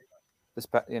hiccup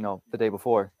the day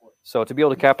before. So to be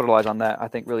able to capitalize on that, I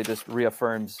think really just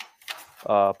reaffirms,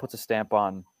 puts a stamp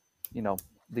on,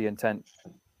 the intent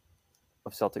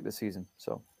of Celtic this season.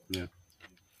 So yeah.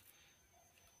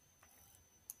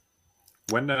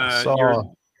 When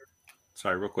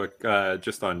sorry, real quick,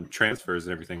 just on transfers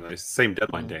and everything, like same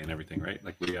deadline day and everything, right?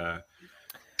 Like I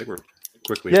think we're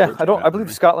quickly. Yeah, I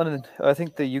believe Scotland and I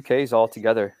think the UK is all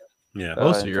together. Yeah,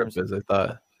 most of Europe is. I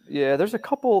thought. Yeah, there's a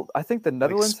couple. I think the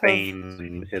Netherlands Spain,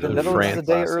 the Italy, Netherlands France is a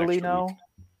day last early extra now. week.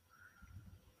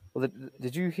 Well,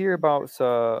 did you hear about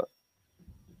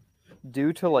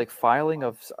due to like filing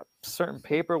of certain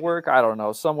paperwork? I don't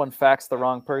know. Someone faxed the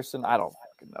wrong person. I don't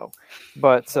fucking know.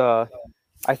 But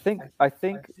I think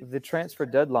the transfer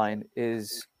deadline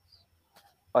is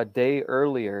a day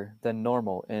earlier than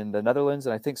normal in the Netherlands,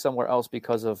 and I think somewhere else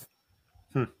because of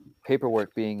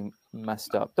paperwork being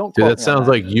messed up. Don't. Dude, quote that me on sounds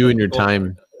like you and your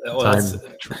time zones.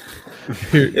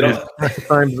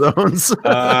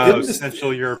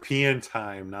 Central European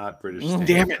time, not British. Standard.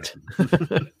 Damn it!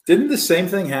 Didn't the same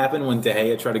thing happen when De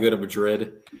Gea tried to go to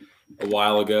Madrid a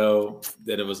while ago?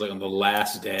 That it was like on the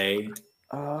last day.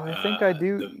 I think I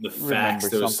do. The fax.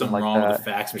 There was something like wrong that. with the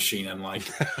fax machine, and like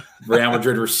Real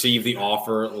Madrid received the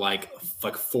offer like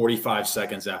 45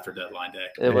 seconds after deadline day.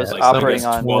 It was like operating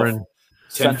on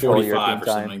 10:45 or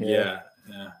something. Yeah.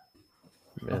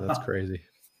 Man, that's crazy.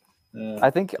 I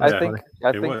think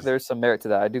there's some merit to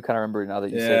that. I do kind of remember now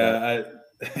that you say that.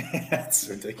 That's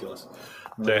ridiculous.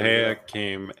 De Gea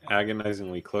came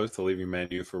agonizingly close to leaving Man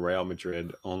U for Real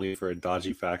Madrid, only for a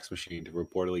dodgy fax machine to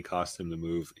reportedly cost him the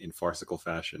move in farcical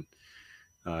fashion.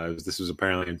 This was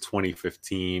apparently in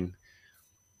 2015.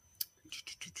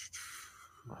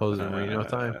 Jose Mourinho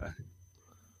time.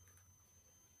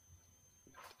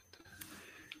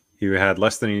 He had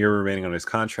less than a year remaining on his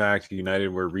contract. United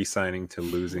were resigned to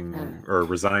losing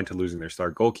their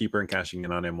star goalkeeper and cashing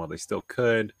in on him while they still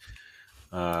could.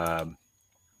 There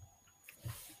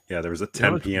was a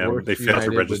 10 p.m. They failed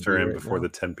to register him before the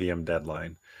 10 p.m.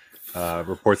 deadline.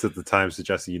 Reports at the time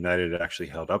suggested United had actually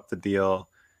held up the deal.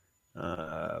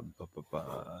 Real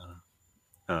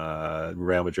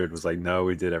Madrid was like, no,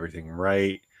 we did everything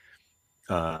right.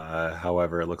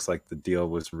 However, it looks like the deal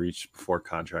was reached before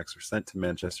contracts were sent to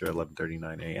Manchester at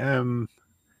 11:39 a.m.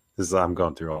 I'm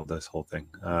going through all this whole thing.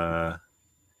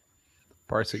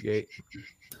 Barca-gate.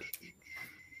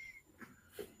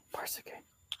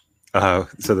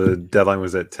 So the deadline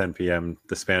was at 10 p.m.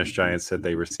 The Spanish Giants said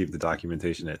they received the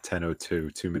documentation at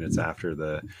 10:02, 2 minutes after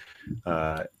the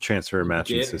transfer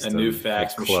matching system a new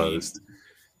fax closed. Machine.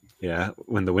 Yeah,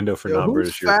 when the window for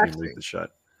non-British European leagues is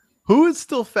shut. Who is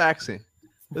still faxing?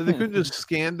 They could just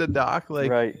scan the doc, like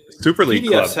right. Super League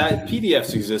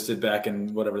PDFs existed back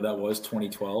in whatever that was,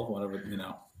 2012, whatever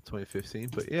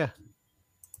 2015. But yeah,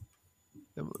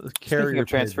 speaking of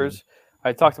transfers,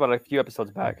 I talked about it a few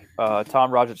episodes back. Tom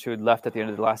Rogic, who had left at the end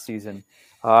of the last season,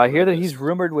 I hear that he's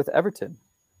rumored with Everton.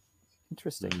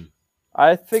 Interesting.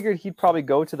 I figured he'd probably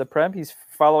go to the Prem. He's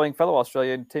following fellow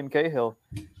Australian Tim Cahill.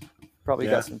 Probably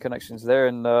got some connections there,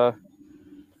 and you're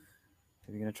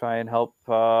going to try and help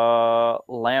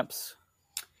Lamps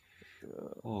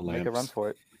make a run for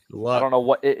it. I don't know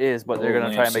what it is, but they're going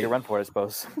to try and make a run for it, I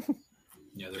suppose.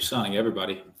 Yeah, they're signing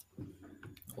everybody.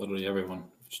 Literally everyone.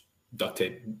 Just duct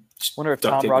tape. Wonder if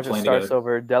Tom Rogers starts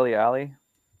over Dele Alli.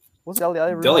 What's Dele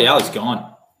Alli? Dele Alli's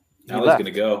gone. Ali's going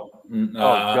to go.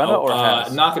 Or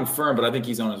not confirmed, but I think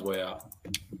he's on his way out.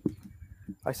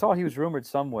 I saw he was rumored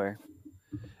somewhere.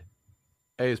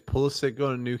 Hey, is Pulisic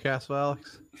going to Newcastle,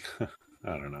 Alex? I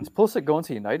don't know. Is Pulisic going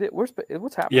to United? What's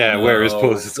happening? Yeah, where is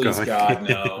Pulisic going? God,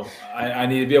 no. I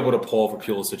need to be able to pull for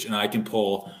Pulisic, and I can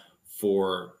pull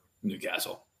for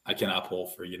Newcastle. I cannot pull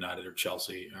for United or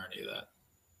Chelsea or any of that.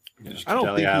 I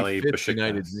don't think he fits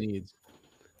United's needs.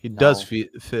 He does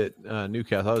fit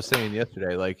Newcastle. I was saying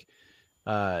yesterday, like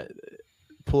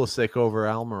Pulisic over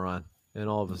Almiron, and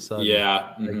all of a sudden,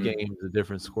 the game's a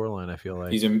different scoreline. I feel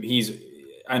like he's.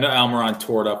 I know Almiron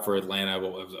tore it up for Atlanta, but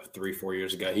it was 3-4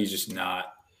 years ago. He's just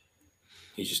not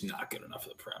good enough for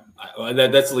the Prem.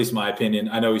 That's at least my opinion.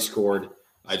 I know he scored.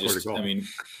 I know.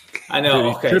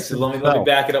 Dude, okay, so let me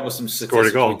back it up with some statistics.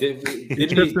 Scored a goal. He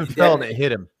tripped and fell, and it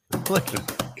hit him.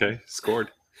 Okay,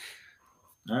 scored.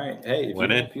 All right. Hey,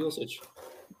 went in. Pulisic.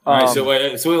 All right. So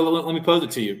let me pose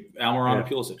it to you: Almiron or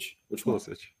Pulisic? Which one?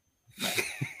 Pulisic.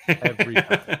 Every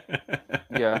time.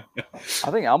 Yeah, I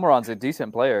think Almiron's a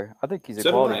decent player. I think he's a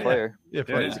quality player. Yeah,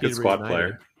 he's a good squad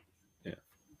player. Yeah,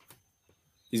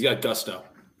 he's got gusto.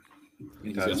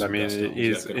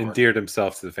 He's endeared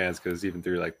himself to the fans because even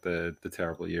through like the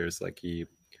terrible years, like he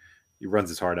runs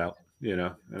his heart out, And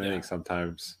I think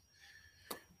sometimes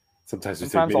you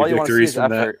take many victories from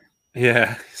that.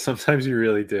 Yeah, sometimes you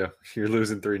really do. You're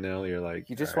losing 3-0. You're like,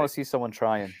 you just want to see someone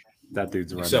trying. That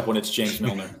dude's running. Except when it's James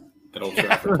Milner at Old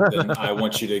Trafford. Then I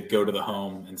want you to go to the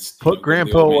home and put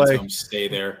Grandpa away. Stay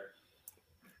there,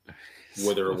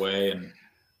 wither away, and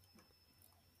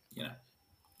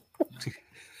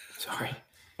Sorry.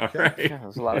 All right. Yeah,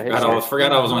 I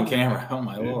forgot I was on camera. Oh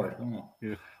my lord. Oh.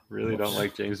 You really don't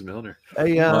like James Milner.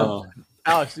 Hey,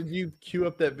 Alex, did you queue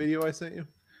up that video I sent you?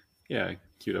 Yeah, I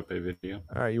queued up a video.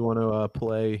 All right, you want to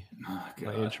play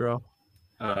my intro?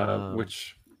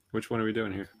 Which one are we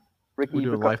doing here? Ricky, we're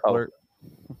doing Life Alert.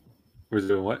 We're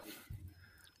doing what?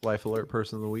 Life Alert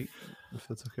Person of the Week, if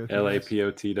that's okay.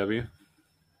 LAPOTW.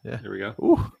 Yeah. Here we go.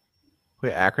 Ooh.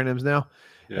 Wait, acronyms now?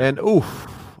 Yeah. And ooh.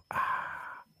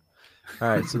 All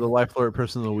right, so the Life Alert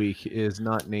Person of the Week is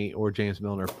not Nate or James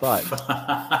Milner, but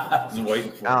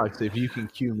Alex, if you can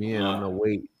cue me in, I'm going to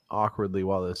wait awkwardly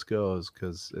while this goes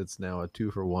because it's now a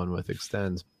 2-for-1 with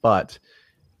extends. But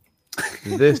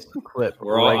this clip,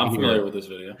 I'm familiar with this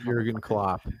video. Jurgen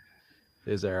Klopp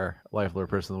is our Life Alert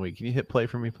Person of the Week. Can you hit play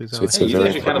for me, please? So it's a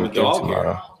very important game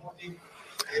tomorrow.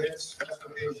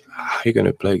 You're going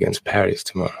to play against Paris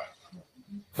tomorrow.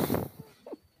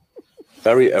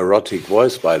 Very erotic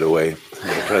voice, by the way,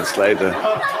 the translator.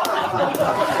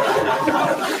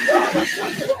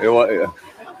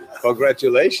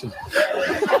 Congratulations.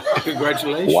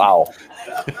 Congratulations. Wow.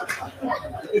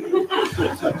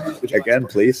 Again,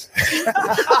 please.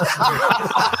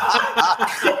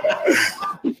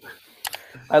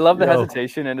 I love the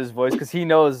hesitation in his voice because he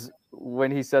knows when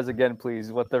he says again,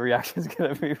 please, what the reaction is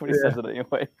going to be when he says it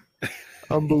anyway.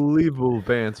 Unbelievable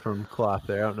advance from Klopp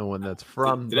there. I don't know when that's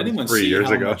from. Did anyone 3 see years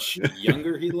how ago much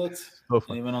younger he looked?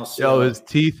 Anyone else? His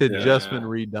teeth had just been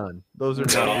redone. Those are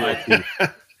not real teeth.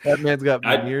 That man's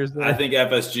got years there. I think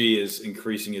FSG is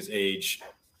increasing his age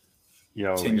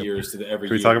 10 years to every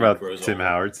year. Can we talk about Tim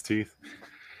Howard's teeth?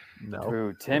 No.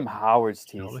 True. Tim Howard's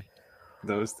teeth.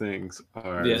 Those things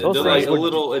are... Yeah, they're like a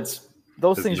little...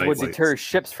 Those things would deter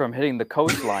ships from hitting the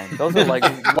coastline. Those are like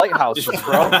lighthouses,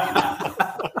 bro.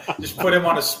 Just put him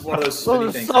on one of those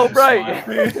spinny things. So bright.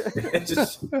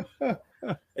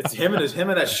 It's him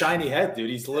and that shiny head, dude.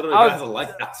 He's literally got a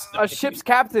lighthouse. A ship's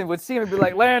captain would see him and be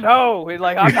like, "Land ho!" He'd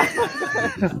like, "I'm not."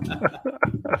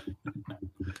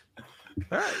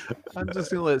 All right. I'm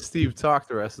just gonna let Steve talk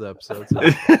the rest of the episode. So.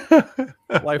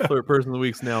 Life Alert Person of the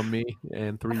Week's now me,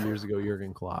 and 3 years ago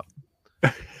Jurgen Klopp.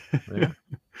 Yeah. There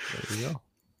you go.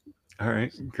 All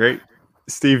right, great.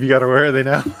 Steve, where are they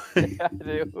now? Yeah, I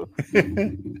do.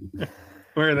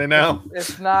 Where are they now?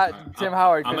 It's not Tim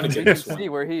Howard. I'm gonna get this one. See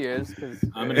where he is.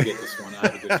 I'm gonna get this one. I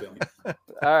have a good feeling.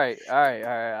 All right.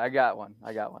 I got one.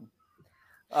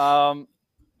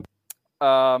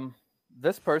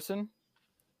 This person,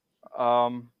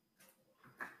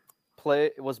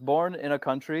 was born in a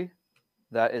country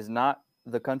that is not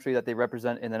the country that they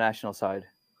represent in the national side.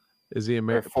 Is he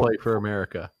play for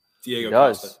America? Diego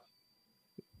Costa. Costa.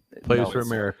 Plays for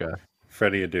America.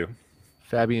 Freddie Adu.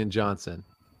 Fabian Johnson.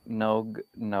 No.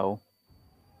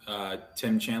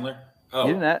 Tim Chandler. Oh,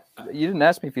 you didn't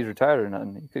ask me if he's retired or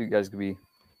nothing. You guys could be.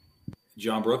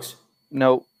 John Brooks.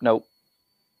 No. All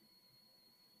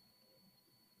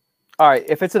right.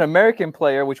 If it's an American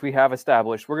player, which we have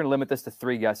established, we're going to limit this to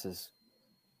 3 guesses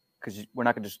because we're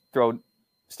not going to just throw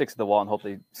sticks at the wall and hope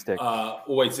they stick.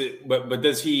 But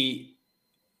does he?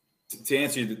 To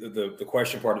answer the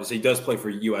question part of this, he does play for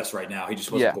U.S. right now. He just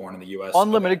wasn't born in the U.S.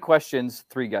 Unlimited questions,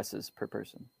 3 guesses per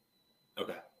person.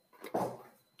 Okay.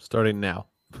 Starting now.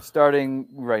 Starting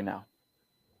right now.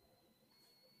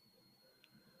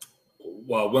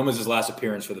 Well, when was his last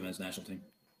appearance for the men's national team?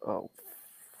 Oh,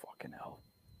 fucking hell.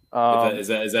 Is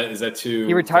that too?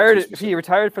 He retired. He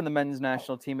retired from the men's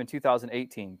national team in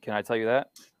 2018. Can I tell you that?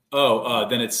 Oh,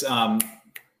 then it's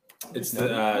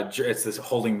this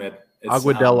holding mid. It's,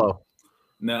 Aguadello.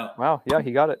 No. Wow. Yeah,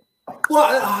 he got it.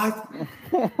 Well,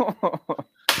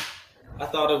 I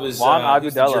thought it was Juan the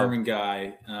Aguadello. German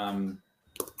guy.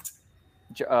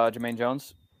 Jermaine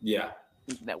Jones. Yeah.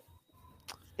 No.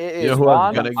 It is who Juan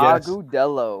I'm gonna guess?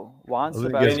 Aguadello. Juan gonna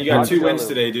Sebastian. guess And you got 2 Aguadello. wins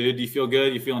today, dude. You feel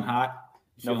good? You feeling hot?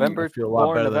 You feeling- I feel a lot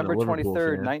Born better than a November Liverpool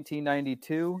 23rd, fan.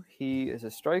 1992. He is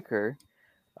a striker.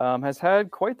 Has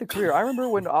had quite the career. I remember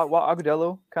when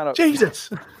Aguadello kind of Jesus.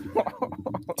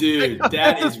 Dude,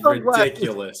 that is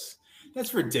ridiculous.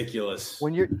 That's ridiculous.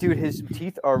 when his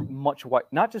teeth are much white,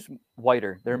 not just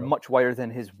whiter. They're much whiter than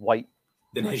his white.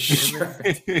 Than his shirt.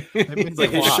 It's like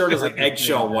his shirt is like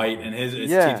eggshell white, and his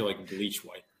teeth are like bleach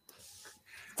white.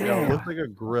 Yeah, it looks like a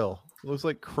grill. It looks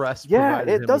like Crest. Yeah,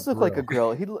 provided it him does a look like a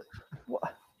grill.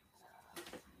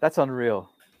 That's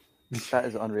unreal. That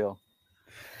is unreal.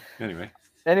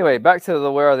 Anyway, back to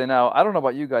the where are they now? I don't know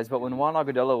about you guys, but when Juan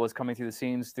Aguadello was coming through the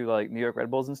scenes through like New York Red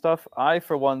Bulls and stuff, I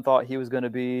for one thought he was going to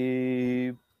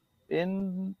be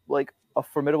in like a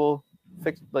formidable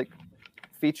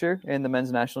feature in the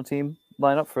men's national team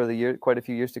lineup for the year, quite a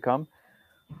few years to come.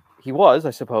 He was,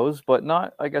 I suppose, but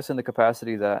not, I guess, in the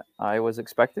capacity that I was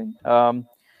expecting.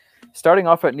 Starting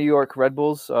off at New York Red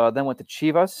Bulls, then went to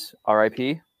Chivas,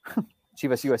 RIP,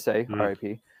 Chivas USA,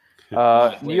 RIP.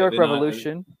 New York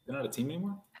Revolution. They're not a team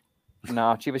anymore?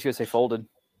 No, Chivas USA folded.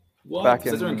 What? Back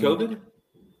Because during in- COVID?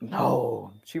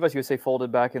 No, Chivas USA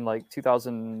folded back in like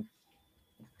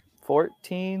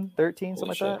 2014, 13,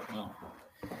 something Holy like shit.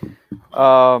 that.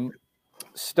 Wow.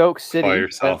 Stoke City. Call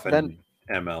yourself then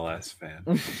an MLS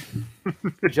fan.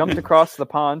 jumped across the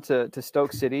pond to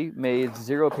Stoke City, made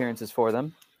 0 appearances for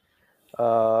them.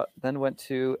 Then went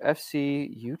to FC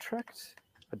Utrecht,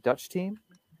 a Dutch team.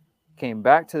 Came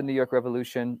back to the New York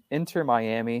Revolution, Inter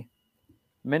Miami,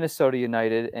 Minnesota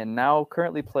United, and now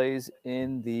currently plays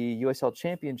in the USL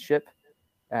Championship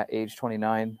at age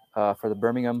 29 for the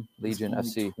Birmingham Legion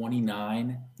He's only FC.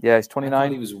 29? Yeah, he's I thought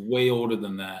 29. he was way older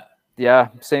than that. Yeah,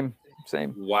 same.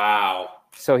 Wow.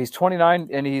 So he's 29,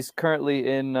 and he's currently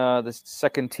in the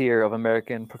second tier of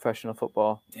American professional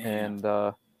football. Damn.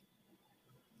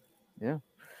 And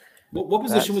What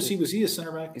position was he? Was he a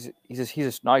center back? he's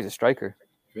a striker.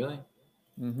 Really?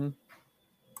 Mm-hmm.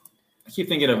 I keep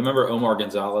thinking of, remember Omar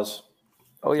Gonzalez?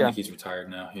 Oh I yeah, think he's retired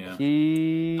now. Yeah.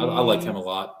 I I liked him a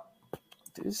lot.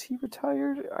 Is he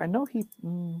retired? I know he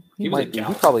He was might at be. He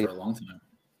Galaxy probably for a long time.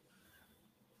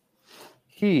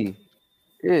 he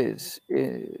is.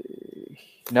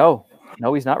 No,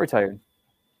 he's not retired.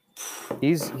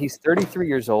 He's 33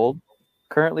 years old.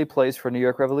 Currently plays for New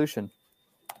York Revolution.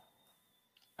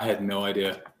 I had no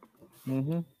idea.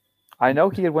 Mm-hmm. I know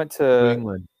he had went New to.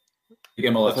 England. Big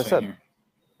MLS That's what I fan said. here.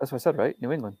 That's what I said, right?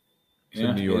 New England.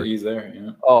 Yeah, New York. he's there.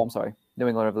 Yeah. Oh, I'm sorry. New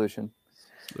England Revolution.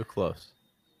 They're close.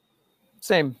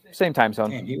 Same time zone.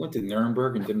 Damn, he went to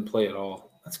Nuremberg and didn't play at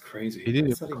all. That's crazy. He didn't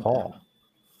That's even not call.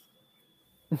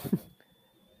 bad.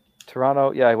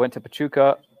 Toronto. Yeah, I went to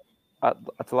Pachuca,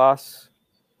 Atlas,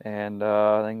 and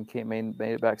then made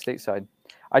it back stateside.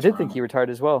 I did think he retired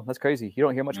as well. That's crazy. You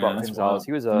don't hear much Yeah, about that's Gonzalez. wild.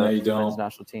 He was No, a you don't. men's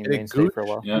national team Hey, mainstay for a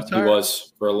while. Yeah, he Retired?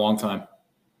 was for a long time.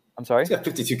 I'm sorry. He's got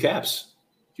 52 caps.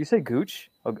 Did you say Gooch?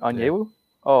 Onyewu?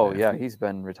 Oh, yeah, he's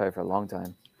been retired for a long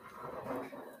time.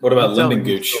 What about Tell me Lyndon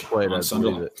he Gooch still played, on I believe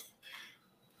Sunderland? it.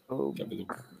 Oh, Can't be the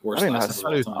I worst don't even know how last to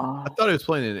of say all time. I thought he was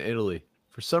playing in Italy.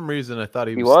 For some reason, I thought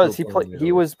he he was. was. still He playing played. in He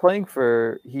Italy. was playing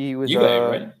for. He was. Juve,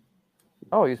 right?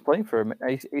 Oh, he was playing for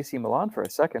AC Milan for a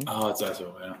second. Oh, it's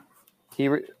Esso, yeah.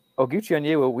 Oguchi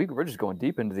Onyewu. We're just going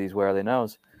deep into these. Where are they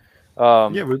nows?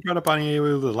 Yeah, we brought up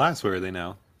Onyewu the last Where Are They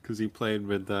Now? Because he played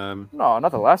with No, not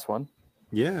the last one.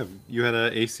 yeah, you had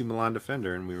a AC Milan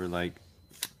defender, and we were like,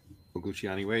 Oguchi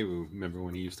Onyewu. Remember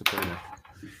when he used to play there?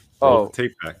 Roll the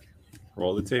tape back.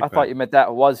 Roll the tape I back. thought you meant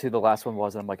that was who the last one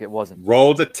was. And I'm like, it wasn't.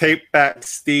 Roll the tape back,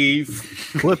 Steve.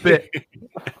 Flip it.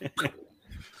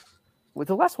 Well,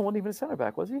 the last one wasn't even a center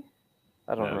back, was he?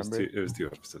 I don't No, remember. it was 2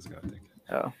 episodes ago, I think.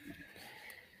 Oh.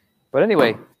 But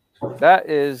anyway, that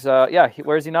is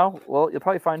where is he now? Well, you'll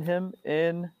probably find him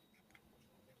in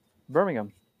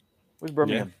Birmingham. Where's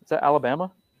Birmingham? Is that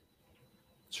Alabama?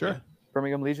 Sure.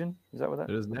 Birmingham Legion? Is that what that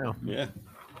It is now. Yeah.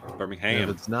 And Birmingham.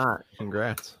 if it's not,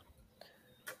 congrats.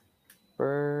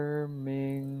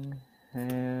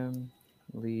 Birmingham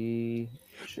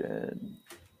Legion.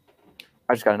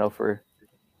 I just gotta know for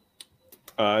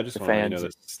I just the want to let you know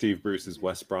fans. that Steve Bruce is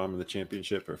West Brom in the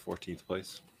championship or 14th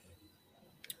place.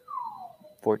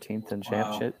 14th in Wow.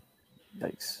 championship.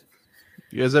 Yikes.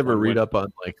 You guys ever read up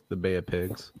on like the Bay of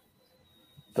Pigs?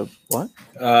 The what?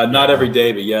 Not every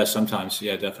day, but yeah, sometimes.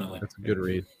 Yeah, definitely. That's a good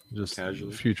read. Just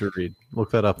Casually. future read.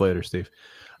 Look that up later, Steve.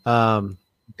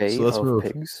 Bay so let's of move.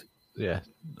 Pigs? Yeah,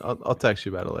 I'll text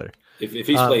you about it later. If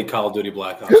he's played Call of Duty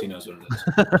Black Ops, he knows what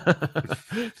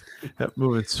it is.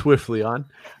 Moving swiftly on.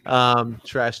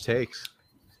 Trash takes.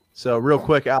 So real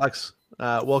quick, Alex,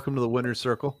 welcome to the winner's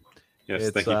circle. Yes,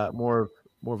 It's thank you. more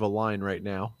of a line right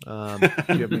now. Do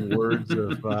you have any words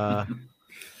of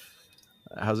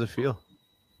how's it feel?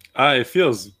 It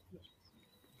feels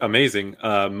amazing,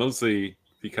 mostly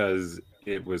because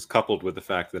it was coupled with the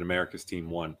fact that America's team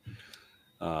won.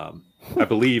 I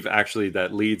believe actually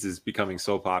that Leeds is becoming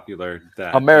so popular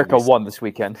that America won this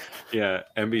weekend. Yeah,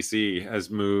 NBC has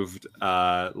moved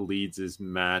Leeds'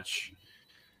 match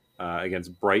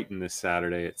against Brighton this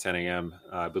Saturday at 10 a.m.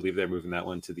 I believe they're moving that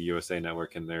one to the USA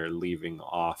Network, and they're leaving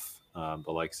off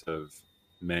the likes of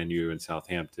Man U and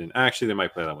Southampton. Actually, they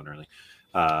might play that one early.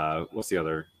 What's the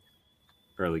other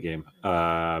early game?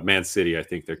 Man City, I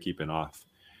think they're keeping off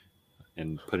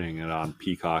and putting it on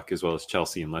Peacock, as well as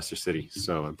Chelsea and Leicester City.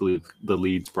 So I believe the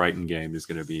Leeds Brighton game is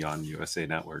going to be on USA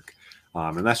Network.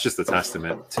 And that's just a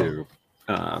testament to,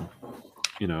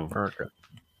 America.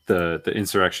 The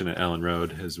insurrection at Ellen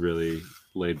Road has really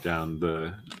laid down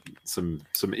some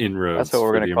inroads. That's what we're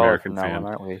for going the to call it American from now fan. on,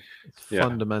 aren't we? It's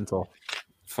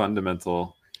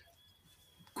Fundamental,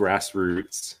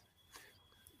 grassroots,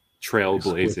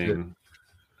 trailblazing,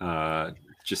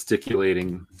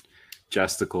 gesticulating,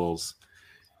 gesticles.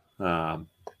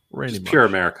 Just pure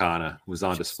Americana was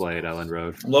on display at Ellen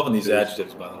Road. I'm loving these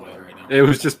adjectives, by the way, right now. It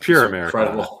was just pure It's Americana.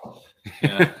 incredible.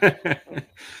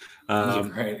 Yeah.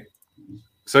 Great.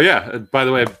 So yeah, by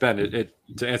the way, Ben,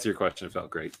 to answer your question, it felt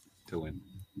great to win.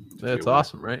 That's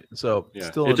awesome, right? So Yeah,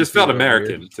 still it just felt undefeated over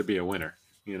American here. to be a winner,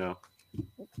 Yeah,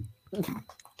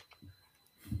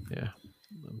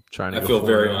 I'm trying to. I go feel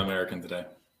very forward. un-American today.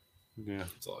 Yeah,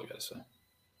 That's all I got to say.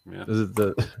 yeah. Is it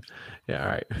the? Yeah, all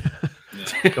right.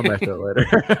 Yeah. Come back to it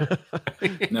later.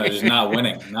 No, just not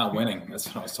winning. Not winning. That's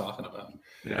what I was talking about.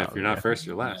 Yeah, if you're not first,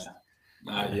 you're last.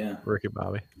 Yeah. Ricky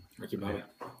Bobby. Ricky Bobby.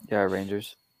 Yeah,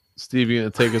 Rangers. Steve, you gonna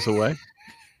take us away?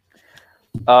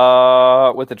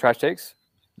 With the trash takes,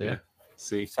 Yeah.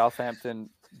 See, Southampton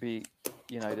beat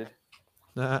United.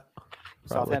 Nah, probably.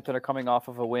 Southampton are coming off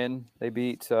of a win. They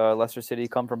beat Leicester City,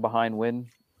 come from behind win.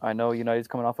 I know United's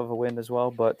coming off of a win as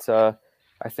well, but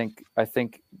I think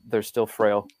they're still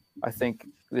frail. I think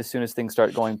as soon as things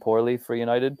start going poorly for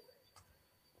United,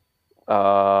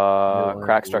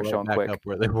 cracks start showing back quick. up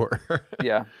where they were.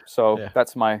 Yeah, so Yeah.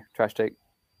 that's my trash take.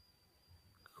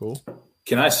 Cool.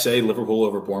 Can I say Liverpool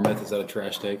over Bournemouth? Is that a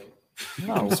trash take?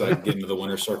 No, So I can get into the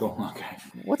winner's circle? Okay.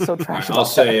 what's so trash I'll about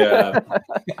say that?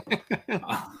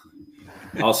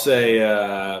 I'll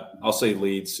say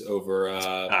Leeds over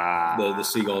the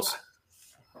Seagulls.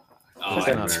 Oh, That's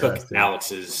I not took interesting.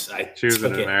 Alex's. I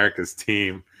choosing took it. America's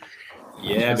team.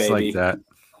 Yeah, Just baby. like that.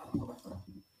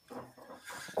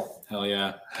 Hell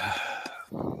yeah.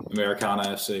 Americana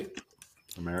FC.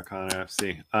 Americana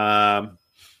FC. I'm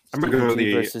gonna go with Steve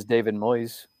the. versus David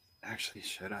Moyes. Actually,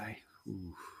 should I?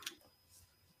 Ooh.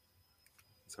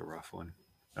 It's a rough one.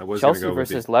 I was Chelsea gonna go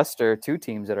versus Leicester, two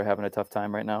teams that are having a tough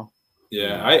time right now.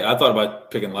 Yeah, I thought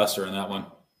about picking Leicester in that one.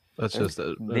 That's just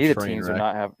a Neither train teams are wreck.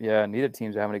 not have. Yeah, neither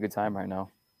teams are having a good time right now.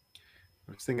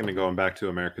 I was thinking of going back to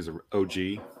America's OG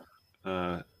team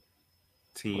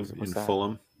What's in that?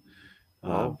 Fulham,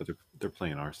 Oh. but they're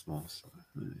playing Arsenal. So.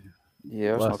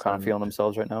 Yeah, Arsenal West kind of Ham. feeling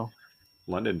themselves right now.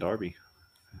 London Derby.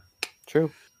 True.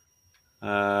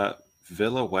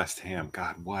 Villa West Ham.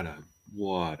 God, what a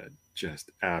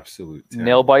just absolute terrible,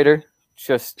 Nail biter.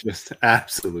 Just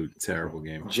absolute terrible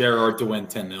game. Gerrard to win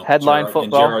 10-0. Headline Gerrard,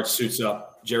 football. And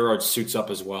Gerrard suits up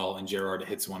as well, and Gerrard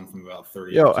hits one from about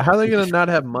 30 Yo, yards. how are they gonna not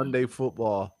have Monday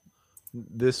football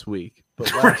this week?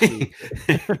 But last week,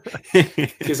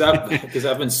 Because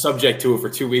I've been subject to it for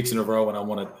 2 weeks in a row, and I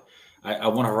want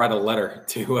to write a letter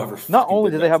to whoever. not fucking only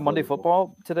did did they that have to Monday Liverpool.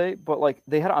 football today, but like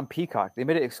they had it on Peacock. They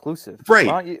made it exclusive. Right.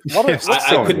 Why don't you- what are- Yes. what's-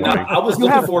 So I could not. annoying. I was you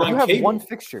looking have, for it you on have cable. one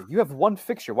fixture. You have one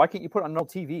fixture. Why can't you put it on no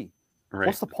TV? Right.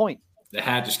 What's the point? The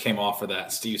hat just came off for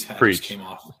that. Steve's hat Preach. just came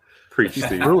off. Preach,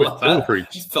 Steve. I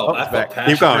Preach. felt back.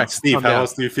 passionate. Keep going, Back. Steve. Calm How down.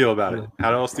 else do you feel about it?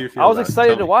 How else do you feel? I was about it? excited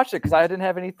Tell to me. watch it because I didn't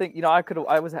have anything. You know, I had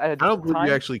I don't believe time.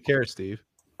 you actually care, Steve.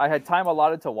 I had time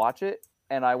allotted to watch it,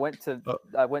 and I went to Oh.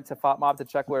 FOTMob to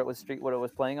check where it was what it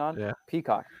was playing on. Yeah.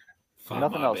 Peacock. Fine,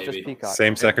 Nothing my else, baby. just Peacock.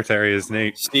 Same secretary as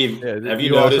Nate. Steve, Yeah, have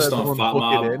you you also noticed have on the one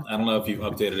book it in. FOTMob? I don't know if you've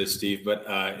updated it, Steve, but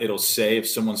it'll say if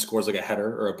someone scores like a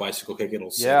header or a bicycle kick, it'll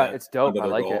say Yeah, that it's dope. under I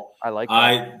their like it. goal. I like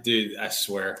that. Dude, I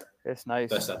swear, It's nice.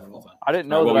 Best app of all time. I didn't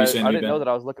know that. I didn't know that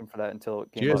I was looking for that until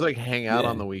it came. Do you guys up. like hang out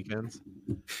on the weekends?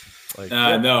 Like,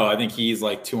 no, I think he's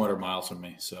like 200 miles from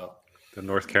me. So the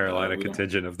North Carolina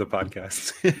contingent of the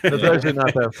podcast. That's actually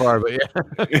not that far, but yeah,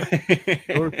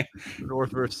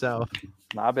 north versus south.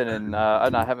 No, I've been in.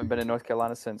 I haven't been in North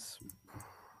Carolina since.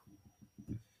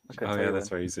 Oh yeah,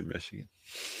 that's right. He's in Michigan.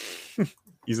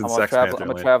 He's in I'm a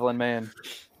traveling man.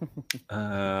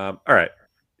 All right,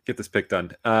 get this pick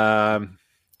done.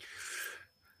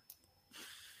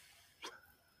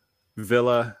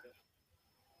 Villa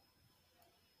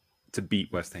to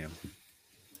beat West Ham.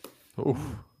 Oof.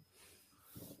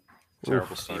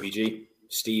 Terrible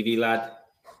Stevie lad.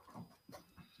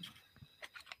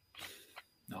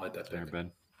 No, I like that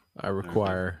Ben. I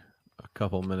require a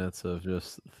couple minutes of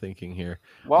just thinking here.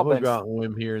 Well, I'm gonna go out on a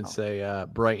whim here and say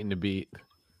Brighton to beat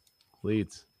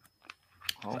Leeds.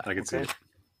 Oh, I can see it.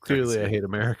 Clearly, I hate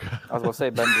America. I was gonna say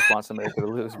Ben just wants America to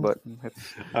lose, but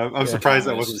I'm surprised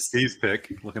that wasn't Steve's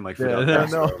pick. Looking like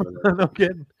no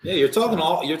kidding. Yeah, you're talking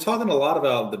a lot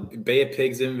about the Bay of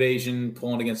Pigs invasion,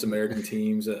 pulling against American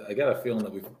teams. I got a feeling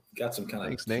that we've got some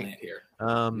kind of plant here.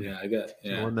 When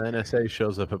the NSA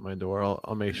shows up at my door,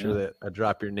 I'll make sure that I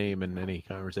drop your name in any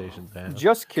conversations I have.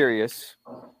 Just curious,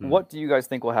 what do you guys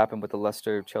think will happen with the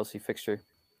Leicester-Chelsea fixture?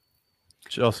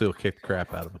 Chelsea will kick the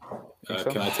crap out of them.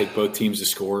 Can I take both teams to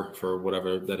score for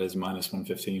whatever that is, minus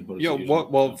 115? Yo,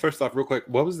 well, first off, real quick,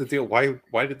 what was the deal?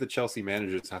 Why did the Chelsea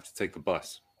managers have to take the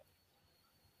bus?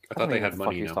 I thought they had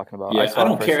money. Talking about. Yeah, I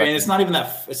don't care, and it's not even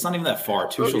that far.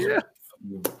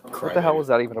 What the hell was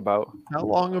that even about? How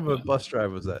long of a bus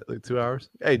drive was that? Like 2 hours?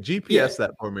 Hey, GPS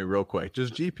that for me real quick.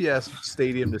 Just GPS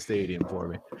stadium to stadium for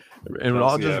me. And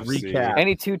I'll just recap.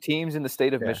 Any two teams in the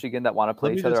state of Michigan that want to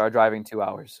play each other are driving 2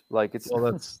 hours. Like it's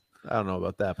that's I don't know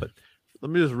about that, but let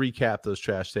me just recap those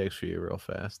trash takes for you real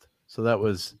fast. So that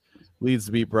was Leeds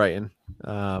to beat Brighton.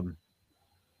 I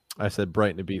said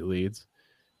Brighton to beat Leeds.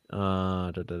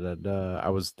 I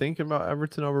was thinking about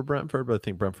Everton over Brentford, but I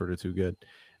think Brentford are too good.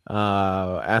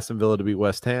 Aston Villa to beat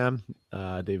West Ham.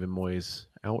 David Moyes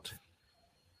out.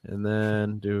 And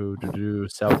then do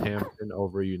Southampton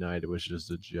over United, which is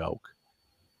a joke,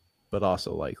 but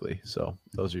also likely. So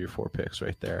those are your 4 picks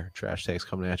right there. Trash takes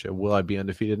coming at you. Will I be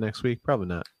undefeated next week? Probably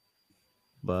not.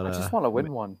 But I just want to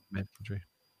win one.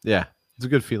 Yeah, it's a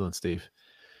good feeling, Steve.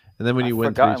 And then when you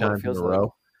win 3 times in a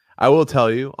row, I will tell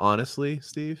you honestly,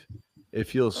 Steve, it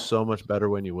feels so much better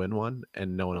when you win one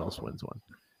and no one else wins one.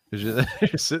 Because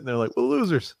you're sitting there like, well,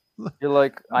 losers. You're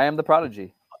like, I am the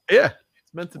prodigy. Yeah,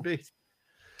 it's meant to be.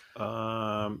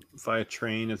 Via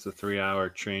train, it's a 3-hour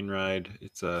train ride.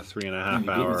 It's a 3.5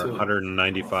 hour,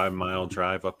 195-mile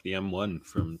drive up the M1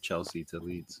 from Chelsea to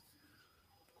Leeds.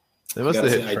 They must have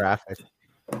hit traffic.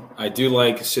 I do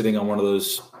like sitting on one of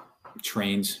those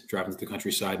trains, driving to the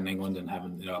countryside in England, and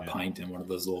having a pint and one of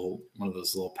those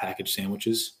little package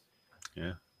sandwiches.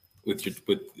 Yeah,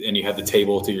 and you have the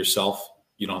table to yourself.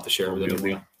 You don't have to share with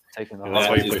anyone. That's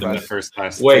why you put that first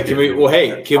class. Wait, can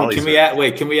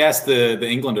we ask the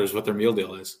Englanders what their meal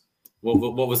deal is?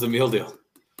 What was the meal deal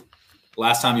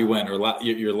last time you went, or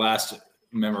your last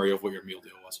memory of what your meal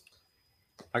deal was?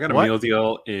 I got a meal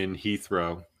deal in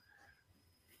Heathrow.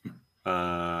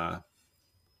 Brekkie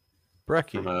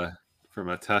from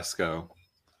a Tesco.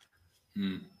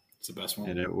 It's the best one.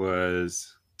 And it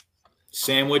was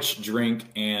sandwich, drink,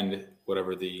 and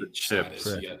whatever the chips,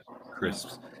 is.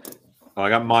 Crisps. Oh, I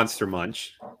got Monster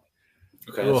Munch.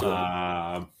 Okay,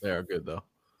 they are good though.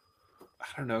 I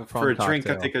don't know. For a drink,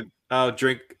 I think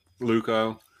drink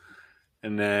Luco,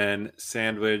 and then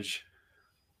sandwich.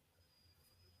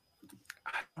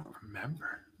 I don't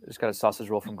remember. Just got a sausage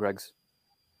roll from Greg's.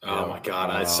 Oh my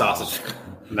god, sausage!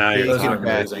 Now you're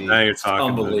talking.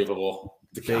 Unbelievable.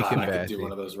 God, I could do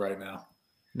one of those right now.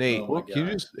 Nate, can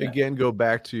you just again go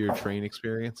back to your train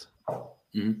experience?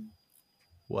 Mm-hmm.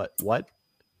 What?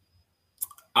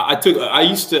 I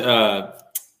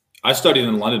studied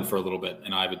in London for a little bit,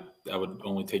 and I would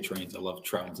only take trains. I love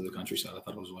traveling to the countryside. I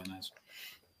thought it was really nice.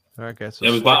 Okay, so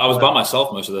I was by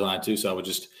myself most of the time too, so I would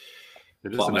just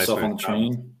plop myself on the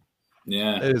train.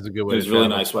 Yeah, it is a good way. It was a really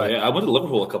nice way. I went to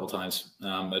Liverpool a couple times.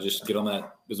 I just get on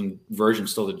that. There's some Virgin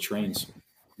still did trains.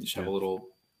 You just have a little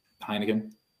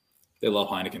Heineken. They love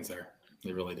Heinekens there.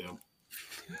 They really do.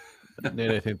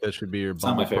 Nate, I think that should be your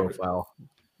Bumble profile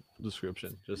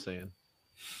description. Just saying.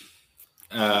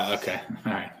 Okay.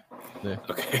 All right. Yeah.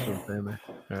 Okay. All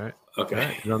right. Okay.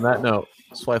 Right. And on that note,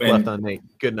 swipe left on Nate.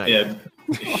 Good night. Yeah.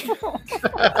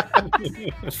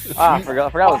 I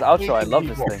forgot it was outro. I love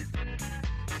this thing.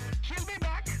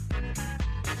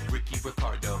 Ricky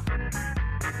Ricardo.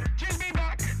 Give me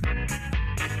back.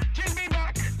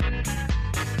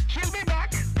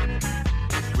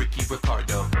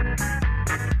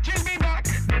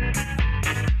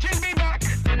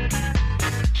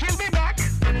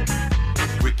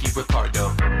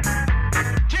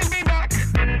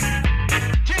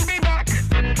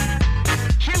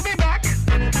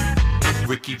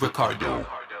 Ricky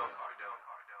Ricardo.